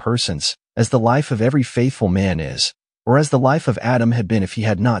individual persons, as the life of every faithful man is, or as the life of Adam had been if he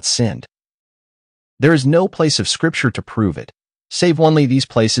had not sinned. There is no place of Scripture to prove it, save only these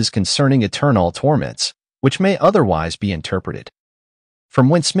places concerning eternal torments, which may otherwise be interpreted. From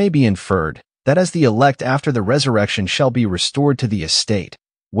whence may be inferred, that as the elect after the resurrection shall be restored to the estate,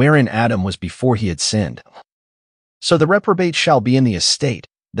 wherein Adam was before he had sinned, so the reprobate shall be in the estate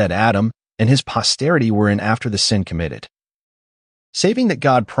that Adam and his posterity were in after the sin committed. saving that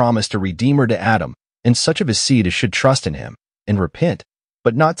God promised a Redeemer to Adam, and such of his seed as should trust in him, and repent,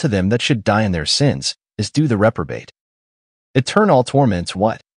 but not to them that should die in their sins, as do the reprobate. Eternal torments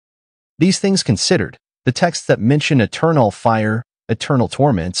what? These things considered, the texts that mention eternal fire, eternal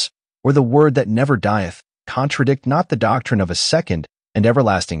torments, or the word that never dieth, contradict not the doctrine of a second and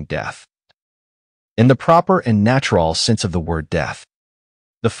everlasting death. In the proper and natural sense of the word death,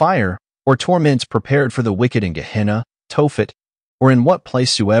 the fire, or torments prepared for the wicked in Gehenna, Tophet, or in what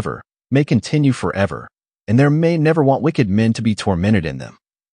place soever, may continue forever, and there may never want wicked men to be tormented in them.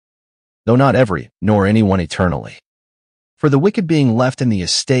 Though not every, nor any one eternally. For the wicked being left in the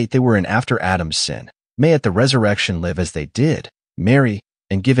estate they were in after Adam's sin, may at the resurrection live as they did, marry,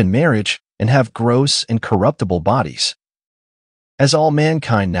 and give in marriage, and have gross and corruptible bodies, as all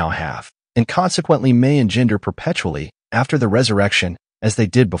mankind now have, and consequently may engender perpetually after the resurrection, as they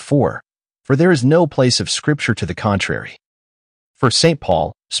did before, for there is no place of Scripture to the contrary. For St.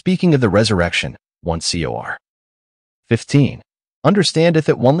 Paul, speaking of the resurrection, 1 Cor. 15, understandeth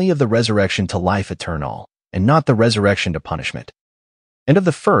it only of the resurrection to life eternal, and not the resurrection to punishment. And of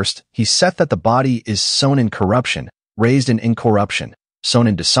the first, he saith that the body is sown in corruption, raised in incorruption, sown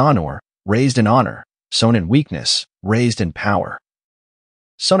in dishonor, raised in honor, sown in weakness, raised in power.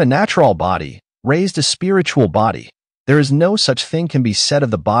 Sown a natural body, raised a spiritual body. There is no such thing can be said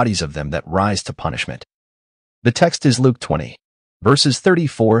of the bodies of them that rise to punishment. The text is Luke 20, verses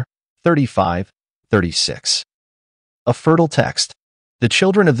 34, 35, 36. A fertile text. The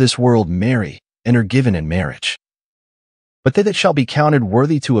children of this world marry, and are given in marriage. But they that shall be counted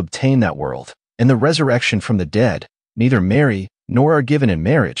worthy to obtain that world, and the resurrection from the dead, neither marry, nor are given in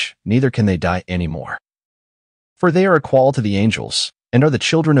marriage, neither can they die any more. For they are equal to the angels, and are the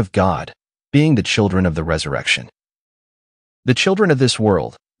children of God, being the children of the resurrection. The children of this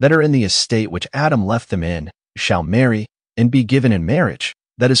world, that are in the estate which Adam left them in, shall marry, and be given in marriage,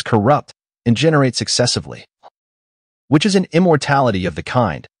 that is corrupt, and generates excessively, which is an immortality of the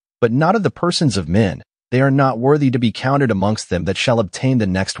kind, but not of the persons of men. They are not worthy to be counted amongst them that shall obtain the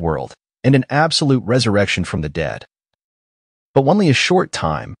next world, and an absolute resurrection from the dead. But only a short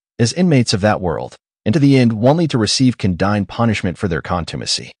time, as inmates of that world, and to the end only to receive condign punishment for their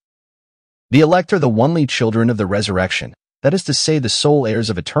contumacy. The elect are the only children of the resurrection, that is to say, the sole heirs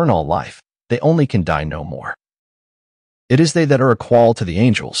of eternal life. They only can die no more. It is they that are equal to the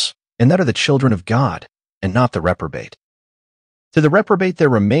angels, and that are the children of God, and not the reprobate. To the reprobate there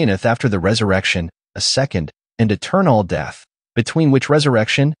remaineth after the resurrection a second and eternal death, between which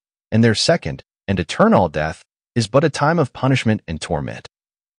resurrection and their second and eternal death is but a time of punishment and torment.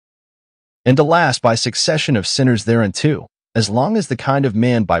 And alas, by succession of sinners thereunto, as long as the kind of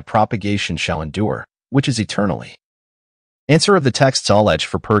man by propagation shall endure, which is eternally. Answer of the texts alleged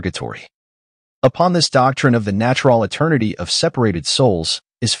for purgatory. Upon this doctrine of the natural eternity of separated souls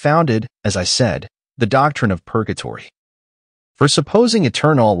is founded, as I said, the doctrine of purgatory. For supposing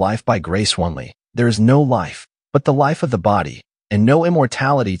eternal life by grace only, there is no life, but the life of the body, and no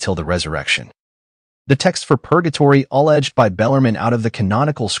immortality till the resurrection. The texts for purgatory alleged by Bellarmine out of the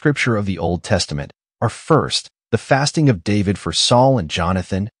canonical scripture of the Old Testament are first, the fasting of David for Saul and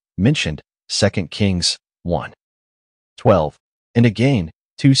Jonathan, mentioned, 2 Kings 1. 12, and again,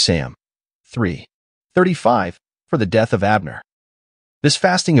 2 Sam 3. 35, for the death of Abner. This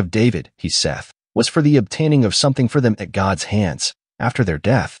fasting of David, he saith, was for the obtaining of something for them at God's hands, after their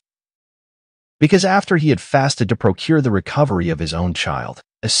death. Because after he had fasted to procure the recovery of his own child,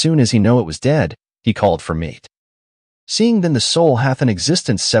 as soon as he knew it was dead, he called for meat. Seeing then the soul hath an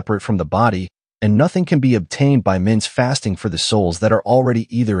existence separate from the body, and nothing can be obtained by men's fasting for the souls that are already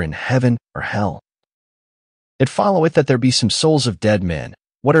either in heaven or hell. It followeth that there be some souls of dead men,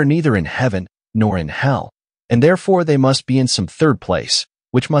 what are neither in heaven nor in hell, and therefore they must be in some third place,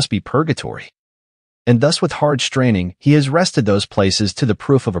 which must be purgatory. And thus with hard straining he has wrested those places to the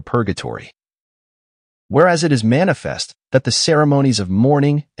proof of a purgatory. Whereas it is manifest that the ceremonies of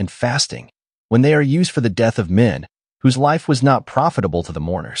mourning and fasting, when they are used for the death of men, whose life was not profitable to the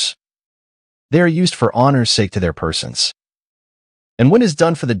mourners, they are used for honor's sake to their persons. And when is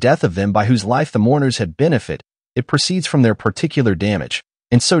done for the death of them by whose life the mourners had benefit, it proceeds from their particular damage.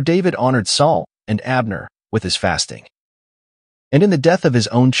 And so David honored Saul and Abner with his fasting. And in the death of his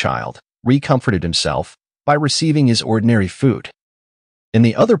own child, recomforted himself by receiving his ordinary food. In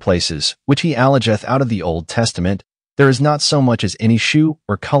the other places, which he allegeth out of the Old Testament, there is not so much as any shew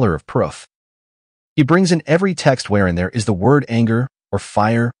or color of proof. He brings in every text wherein there is the word anger, or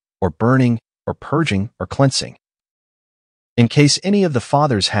fire, or burning, or purging, or cleansing. In case any of the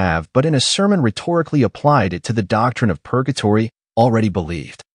fathers have but in a sermon rhetorically applied it to the doctrine of purgatory already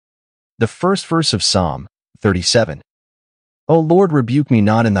believed. The first verse of Psalm 37. O Lord, rebuke me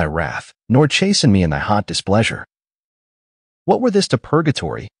not in thy wrath, nor chasten me in thy hot displeasure. What were this to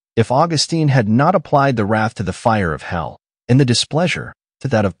purgatory, if Augustine had not applied the wrath to the fire of hell, and the displeasure to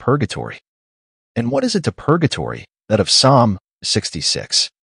that of purgatory? And what is it to purgatory, that of Psalm 66:12?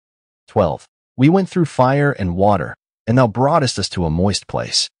 We went through fire and water, and thou broughtest us to a moist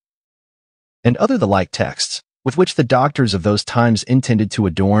place. And other the like texts, with which the doctors of those times intended to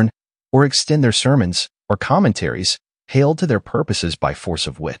adorn or extend their sermons or commentaries, hailed to their purposes by force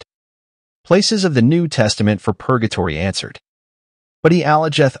of wit. Places of the New Testament for purgatory answered. But he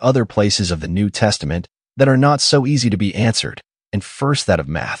allegeth other places of the New Testament that are not so easy to be answered, and first that of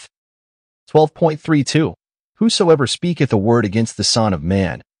Matt 12.32. Whosoever speaketh a word against the Son of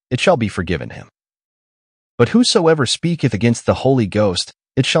Man, it shall be forgiven him. But whosoever speaketh against the Holy Ghost,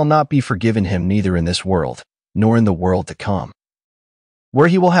 it shall not be forgiven him neither in this world, nor in the world to come. Where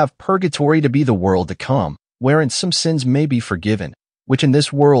he will have purgatory to be the world to come, wherein some sins may be forgiven, which in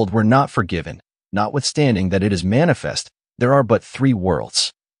this world were not forgiven, notwithstanding that it is manifest, there are but 3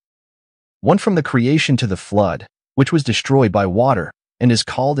 worlds. One from the creation to the flood, which was destroyed by water, and is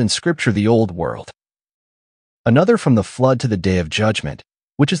called in Scripture the old world. Another from the flood to the day of judgment,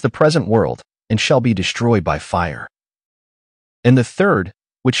 which is the present world, and shall be destroyed by fire. And the third,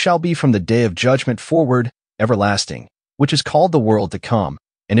 which shall be from the day of judgment forward, everlasting, which is called the world to come,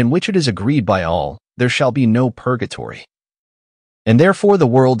 and in which it is agreed by all, there shall be no purgatory. And therefore the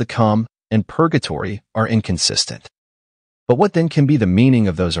world to come and purgatory are inconsistent. But what then can be the meaning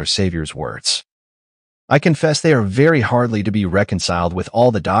of those our Savior's words? I confess they are very hardly to be reconciled with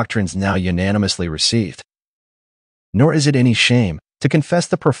all the doctrines now unanimously received. Nor is it any shame to confess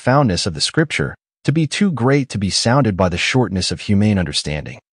the profoundness of the Scripture to be too great to be sounded by the shortness of humane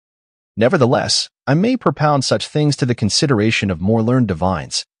understanding. Nevertheless, I may propound such things to the consideration of more learned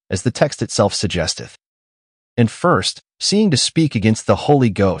divines, as the text itself suggesteth. And first, seeing to speak against the Holy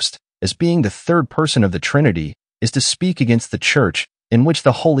Ghost, as being the third person of the Trinity, is to speak against the Church, in which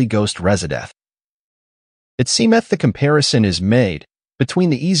the Holy Ghost resideth. It seemeth the comparison is made between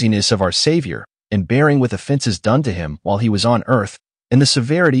the easiness of our Savior in bearing with offenses done to him while he was on earth, and the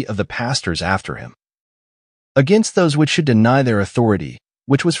severity of the pastors after him, against those which should deny their authority,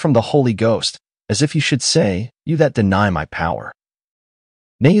 which was from the Holy Ghost, as if he should say, You that deny my power.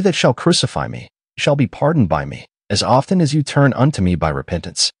 Nay, you that shall crucify me, shall be pardoned by me, as often as you turn unto me by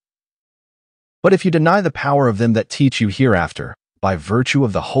repentance. But if you deny the power of them that teach you hereafter, by virtue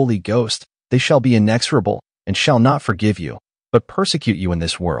of the Holy Ghost, they shall be inexorable, and shall not forgive you, but persecute you in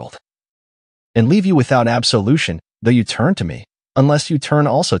this world, and leave you without absolution, though you turn to me, unless you turn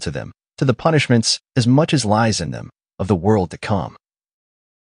also to them, to the punishments, as much as lies in them, of the world to come.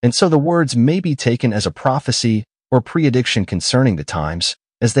 And so the words may be taken as a prophecy or prediction concerning the times,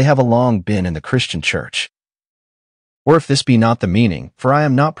 as they have long been in the Christian Church. Or if this be not the meaning, for I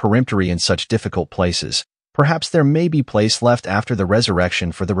am not peremptory in such difficult places, perhaps there may be place left after the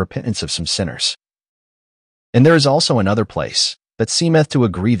resurrection for the repentance of some sinners. And there is also another place, that seemeth to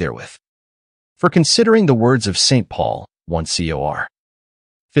agree therewith. For considering the words of St. Paul, 1 Cor.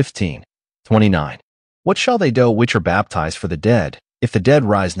 15:29, what shall they do which are baptized for the dead, if the dead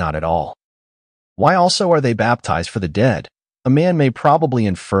rise not at all? Why also are they baptized for the dead? A man may probably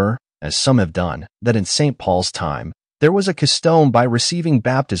infer, as some have done, that in St. Paul's time there was a custom by receiving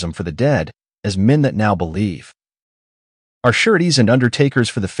baptism for the dead, as men that now believe are sureties and undertakers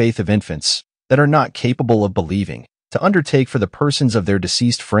for the faith of infants that are not capable of believing, to undertake for the persons of their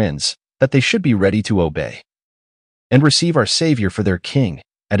deceased friends, that they should be ready to obey and receive our Savior for their King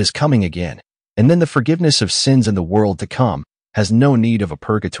at his coming again, and then the forgiveness of sins in the world to come has no need of a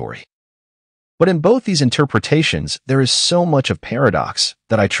purgatory. But in both these interpretations there is so much of paradox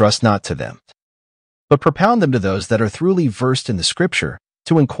that I trust not to them, but propound them to those that are thoroughly versed in the Scripture,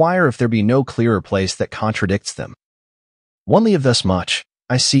 to inquire if there be no clearer place that contradicts them. Only of thus much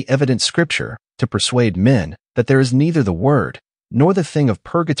I see evident Scripture to persuade men that there is neither the word nor the thing of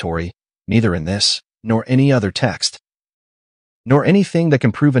purgatory, neither in this nor any other text, nor anything that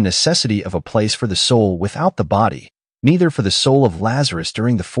can prove a necessity of a place for the soul without the body, neither for the soul of Lazarus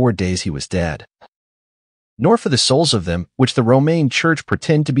during the 4 days he was dead, nor for the souls of them which the Roman Church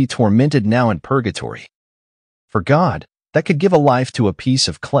pretend to be tormented now in purgatory. For God, that could give a life to a piece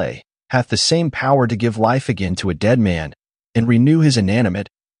of clay, hath the same power to give life again to a dead man, and renew his inanimate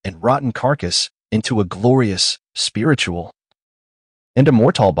and rotten carcass into a glorious, spiritual, and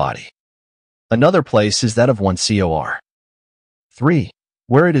immortal body. Another place is that of 1 Cor. 3,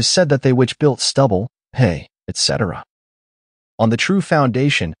 where it is said that they which built stubble, hay, etc. on the true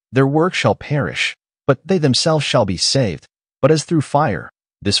foundation, their work shall perish, but they themselves shall be saved, but as through fire.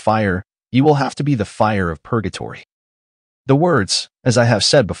 This fire, ye will have to be the fire of purgatory. The words, as I have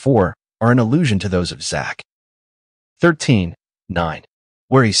said before, are an allusion to those of Zach. 13:9,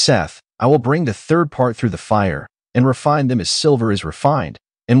 where he saith, I will bring the third part through the fire, and refine them as silver is refined,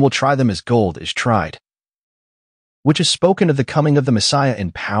 and will try them as gold is tried. Which is spoken of the coming of the Messiah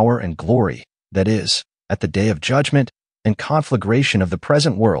in power and glory, that is, at the day of judgment and conflagration of the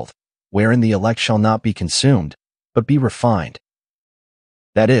present world, wherein the elect shall not be consumed, but be refined.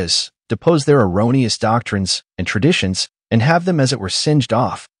 That is, depose their erroneous doctrines and traditions, and have them as it were singed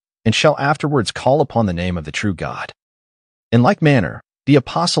off, and shall afterwards call upon the name of the true God. In like manner, the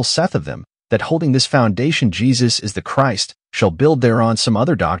apostle saith of them, that holding this foundation Jesus is the Christ, shall build thereon some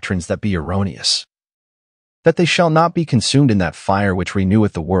other doctrines that be erroneous. That they shall not be consumed in that fire which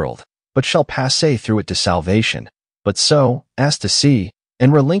reneweth the world, but shall pass through it to salvation, but so as to see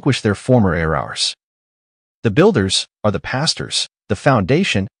and relinquish their former errors. The builders are the pastors, the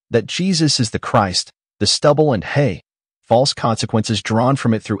foundation, that Jesus is the Christ, the stubble and hay, false consequences drawn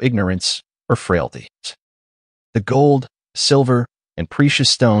from it through ignorance or frailty. The gold, silver, and precious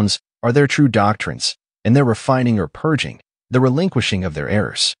stones are their true doctrines, and their refining or purging, the relinquishing of their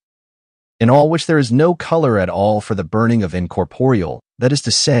errors. In all which there is no color at all for the burning of incorporeal, that is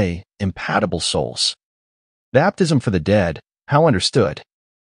to say, impatible souls. Baptism for the dead, how understood?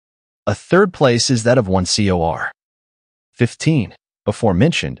 A third place is that of 1 Cor. 15, before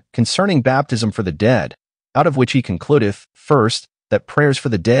mentioned, concerning baptism for the dead, out of which he concludeth, first, that prayers for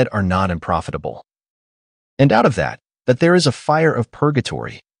the dead are not unprofitable. And out of that there is a fire of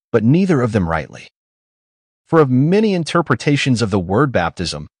purgatory, but neither of them rightly. For of many interpretations of the word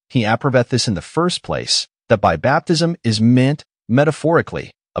baptism, he approveth this in the first place, that by baptism is meant,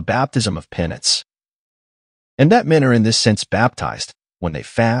 metaphorically, a baptism of penance. And that men are in this sense baptized, when they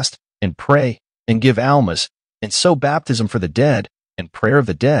fast, and pray, and give alms, and so baptism for the dead, and prayer of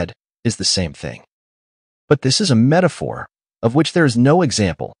the dead, is the same thing. But this is a metaphor, of which there is no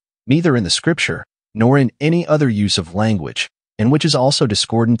example, neither in the Scripture, nor in any other use of language, and which is also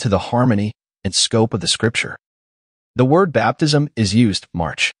discordant to the harmony and scope of the Scripture. The word baptism is used,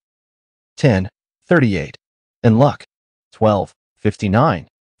 March 10:38, and Locke 12:59,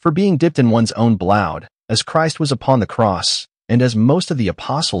 for being dipped in one's own blood, as Christ was upon the cross, and as most of the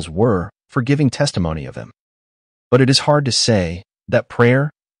apostles were, for giving testimony of him. But it is hard to say that prayer,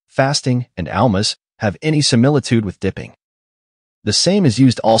 fasting, and alms have any similitude with dipping. The same is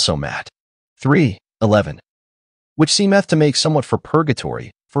used also Matt 3:11, which seemeth to make somewhat for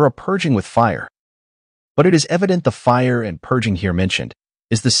purgatory, for a purging with fire. But it is evident the fire and purging here mentioned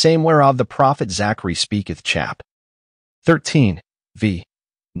is the same whereof the prophet Zachary speaketh chap.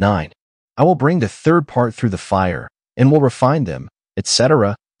 13:9, I will bring the third part through the fire, and will refine them,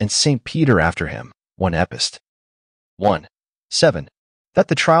 etc., and St. Peter after him, 1 Epist. 1:7, that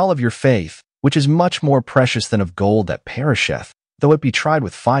the trial of your faith, which is much more precious than of gold that perisheth, though it be tried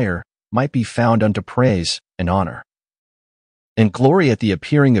with fire, might be found unto praise and honor and glory at the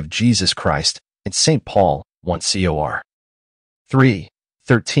appearing of Jesus Christ, and St. Paul, 1 Cor.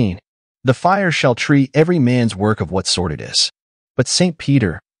 3:13, the fire shall treat every man's work of what sort it is. But St.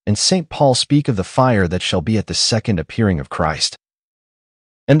 Peter and St. Paul speak of the fire that shall be at the second appearing of Christ.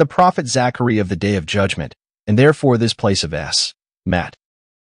 And the prophet Zachary of the day of judgment, and therefore this place of Matt,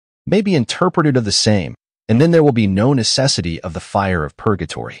 may be interpreted of the same, and then there will be no necessity of the fire of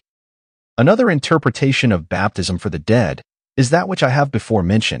purgatory. Another interpretation of baptism for the dead is that which I have before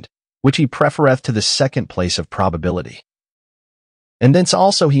mentioned, which he prefereth to the second place of probability. And thence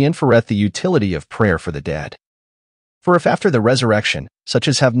also he inferreth the utility of prayer for the dead. For if after the resurrection, such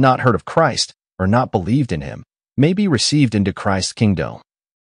as have not heard of Christ, or not believed in him, may be received into Christ's kingdom,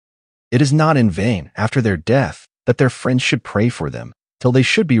 it is not in vain, after their death, that their friends should pray for them, till they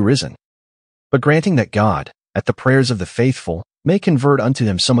should be risen. But granting that God, at the prayers of the faithful, may convert unto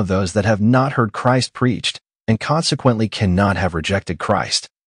him some of those that have not heard Christ preached, and consequently cannot have rejected Christ,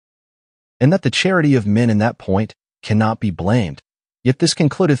 and that the charity of men in that point cannot be blamed, yet this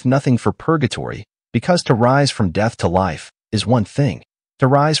concludeth nothing for purgatory, because to rise from death to life is one thing, to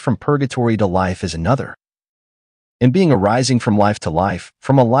rise from purgatory to life is another. And being a rising from life to life,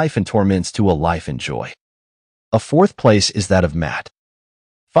 from a life in torments to a life in joy. A fourth place is that of Matt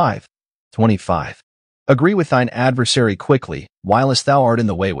 5:25. Agree with thine adversary quickly, whilst thou art in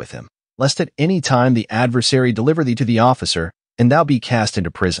the way with him, lest at any time the adversary deliver thee to the officer, and thou be cast into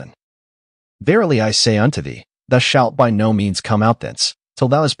prison. Verily I say unto thee, thou shalt by no means come out thence, till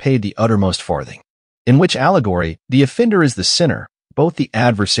thou hast paid the uttermost farthing. In which allegory the offender is the sinner, both the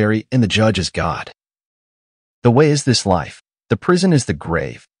adversary and the judge is God. The way is this life, the prison is the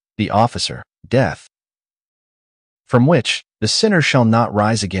grave, the officer, death, from which the sinner shall not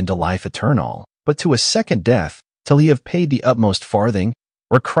rise again to life eternal, but to a second death, till he have paid the utmost farthing,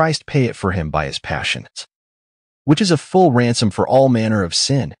 or Christ pay it for him by his passions. Which is a full ransom for all manner of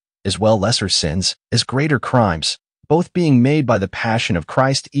sin, as well lesser sins as greater crimes, both being made by the passion of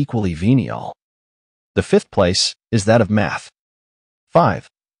Christ equally venial. The fifth place is that of Math.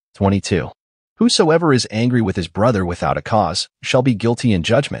 5:22. Whosoever is angry with his brother without a cause shall be guilty in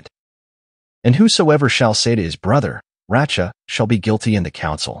judgment. And whosoever shall say to his brother, Racha, shall be guilty in the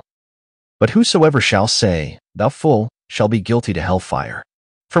council. But whosoever shall say, Thou fool, shall be guilty to hellfire.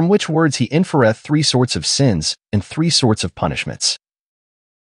 From which words he inferreth three sorts of sins and three sorts of punishments.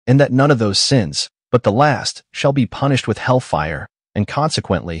 And that none of those sins, but the last, shall be punished with hellfire, and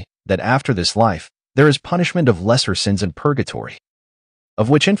consequently, that after this life, there is punishment of lesser sins in purgatory. Of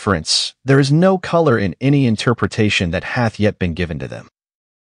which inference, there is no color in any interpretation that hath yet been given to them.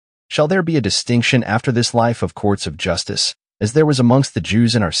 Shall there be a distinction after this life of courts of justice, as there was amongst the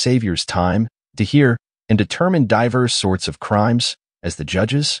Jews in our Saviour's time, to hear and determine divers sorts of crimes, as the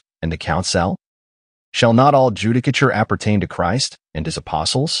judges and the council? Shall not all judicature appertain to Christ and his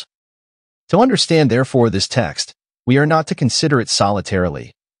apostles? To understand, therefore, this text, we are not to consider it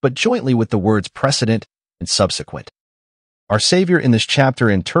solitarily, but jointly with the words precedent and subsequent. Our Savior in this chapter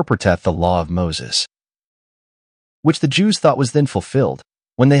interpreteth the law of Moses, which the Jews thought was then fulfilled,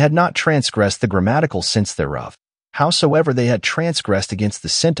 when they had not transgressed the grammatical sense thereof, howsoever they had transgressed against the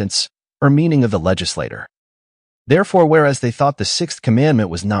sentence or meaning of the legislator. Therefore, whereas they thought the sixth commandment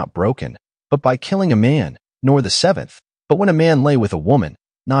was not broken, but by killing a man, nor the seventh, but when a man lay with a woman,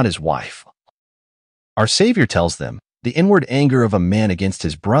 not his wife. Our Savior tells them, the inward anger of a man against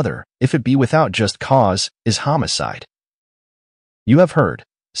his brother, if it be without just cause, is homicide. You have heard,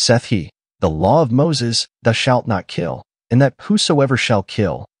 saith he, the law of Moses, Thou shalt not kill, and that whosoever shall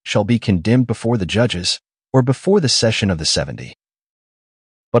kill shall be condemned before the judges, or before the session of the 70.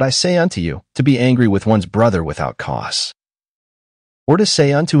 But I say unto you, to be angry with one's brother without cause, or to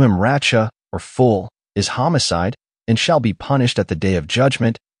say unto him Racha, or fool, is homicide, and shall be punished at the day of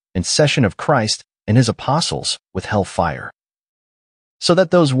judgment, and session of Christ and his apostles with hell fire. So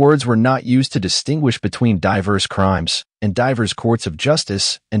that those words were not used to distinguish between divers crimes, and divers courts of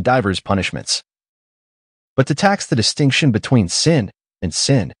justice, and divers punishments, but to tax the distinction between sin and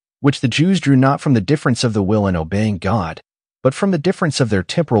sin, which the Jews drew not from the difference of the will in obeying God, but from the difference of their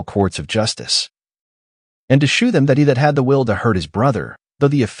temporal courts of justice. And to shew them that he that had the will to hurt his brother, though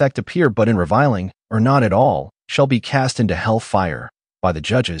the effect appear but in reviling, or not at all, shall be cast into hell fire, by the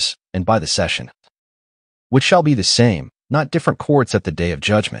judges, and by the session, which shall be the same, not different courts at the day of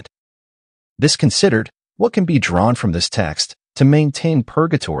judgment. This considered, what can be drawn from this text to maintain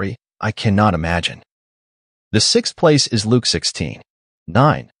purgatory, I cannot imagine. The sixth place is Luke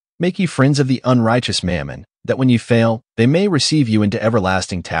 16:9. Make ye friends of the unrighteous mammon, that when ye fail, they may receive you into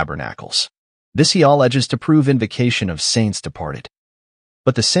everlasting tabernacles. This he alleges to prove invocation of saints departed.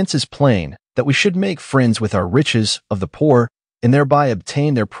 But the sense is plain, that we should make friends with our riches of the poor, and thereby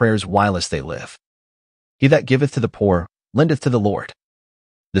obtain their prayers whilst they live. He that giveth to the poor, lendeth to the Lord.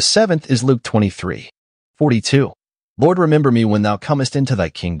 The seventh is Luke 23:42. Lord, remember me when thou comest into thy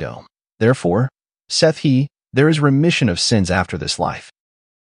kingdom. Therefore, saith he, there is remission of sins after this life.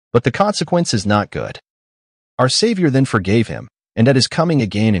 But the consequence is not good. Our Savior then forgave him, and at his coming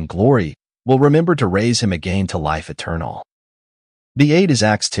again in glory, will remember to raise him again to life eternal. The eighth is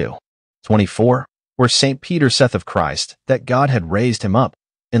Acts 2:24, where St. Peter saith of Christ that God had raised him up,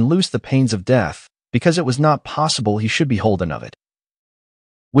 and loosed the pains of death, because it was not possible he should be holden of it.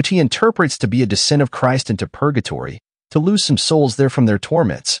 Which he interprets to be a descent of Christ into purgatory, to loose some souls there from their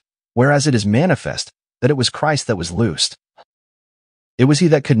torments, whereas it is manifest that it was Christ that was loosed. It was he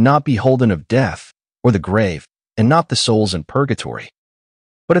that could not be holden of death, or the grave, and not the souls in purgatory.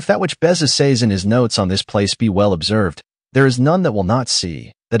 But if that which Beza says in his notes on this place be well observed, there is none that will not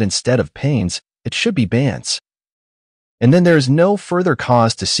see, that instead of pains, it should be bands. And then there is no further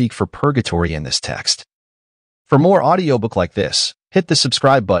cause to seek for purgatory in this text. For more audiobook like this, hit the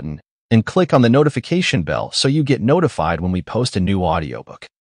subscribe button, and click on the notification bell so you get notified when we post a new audiobook.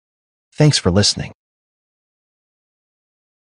 Thanks for listening.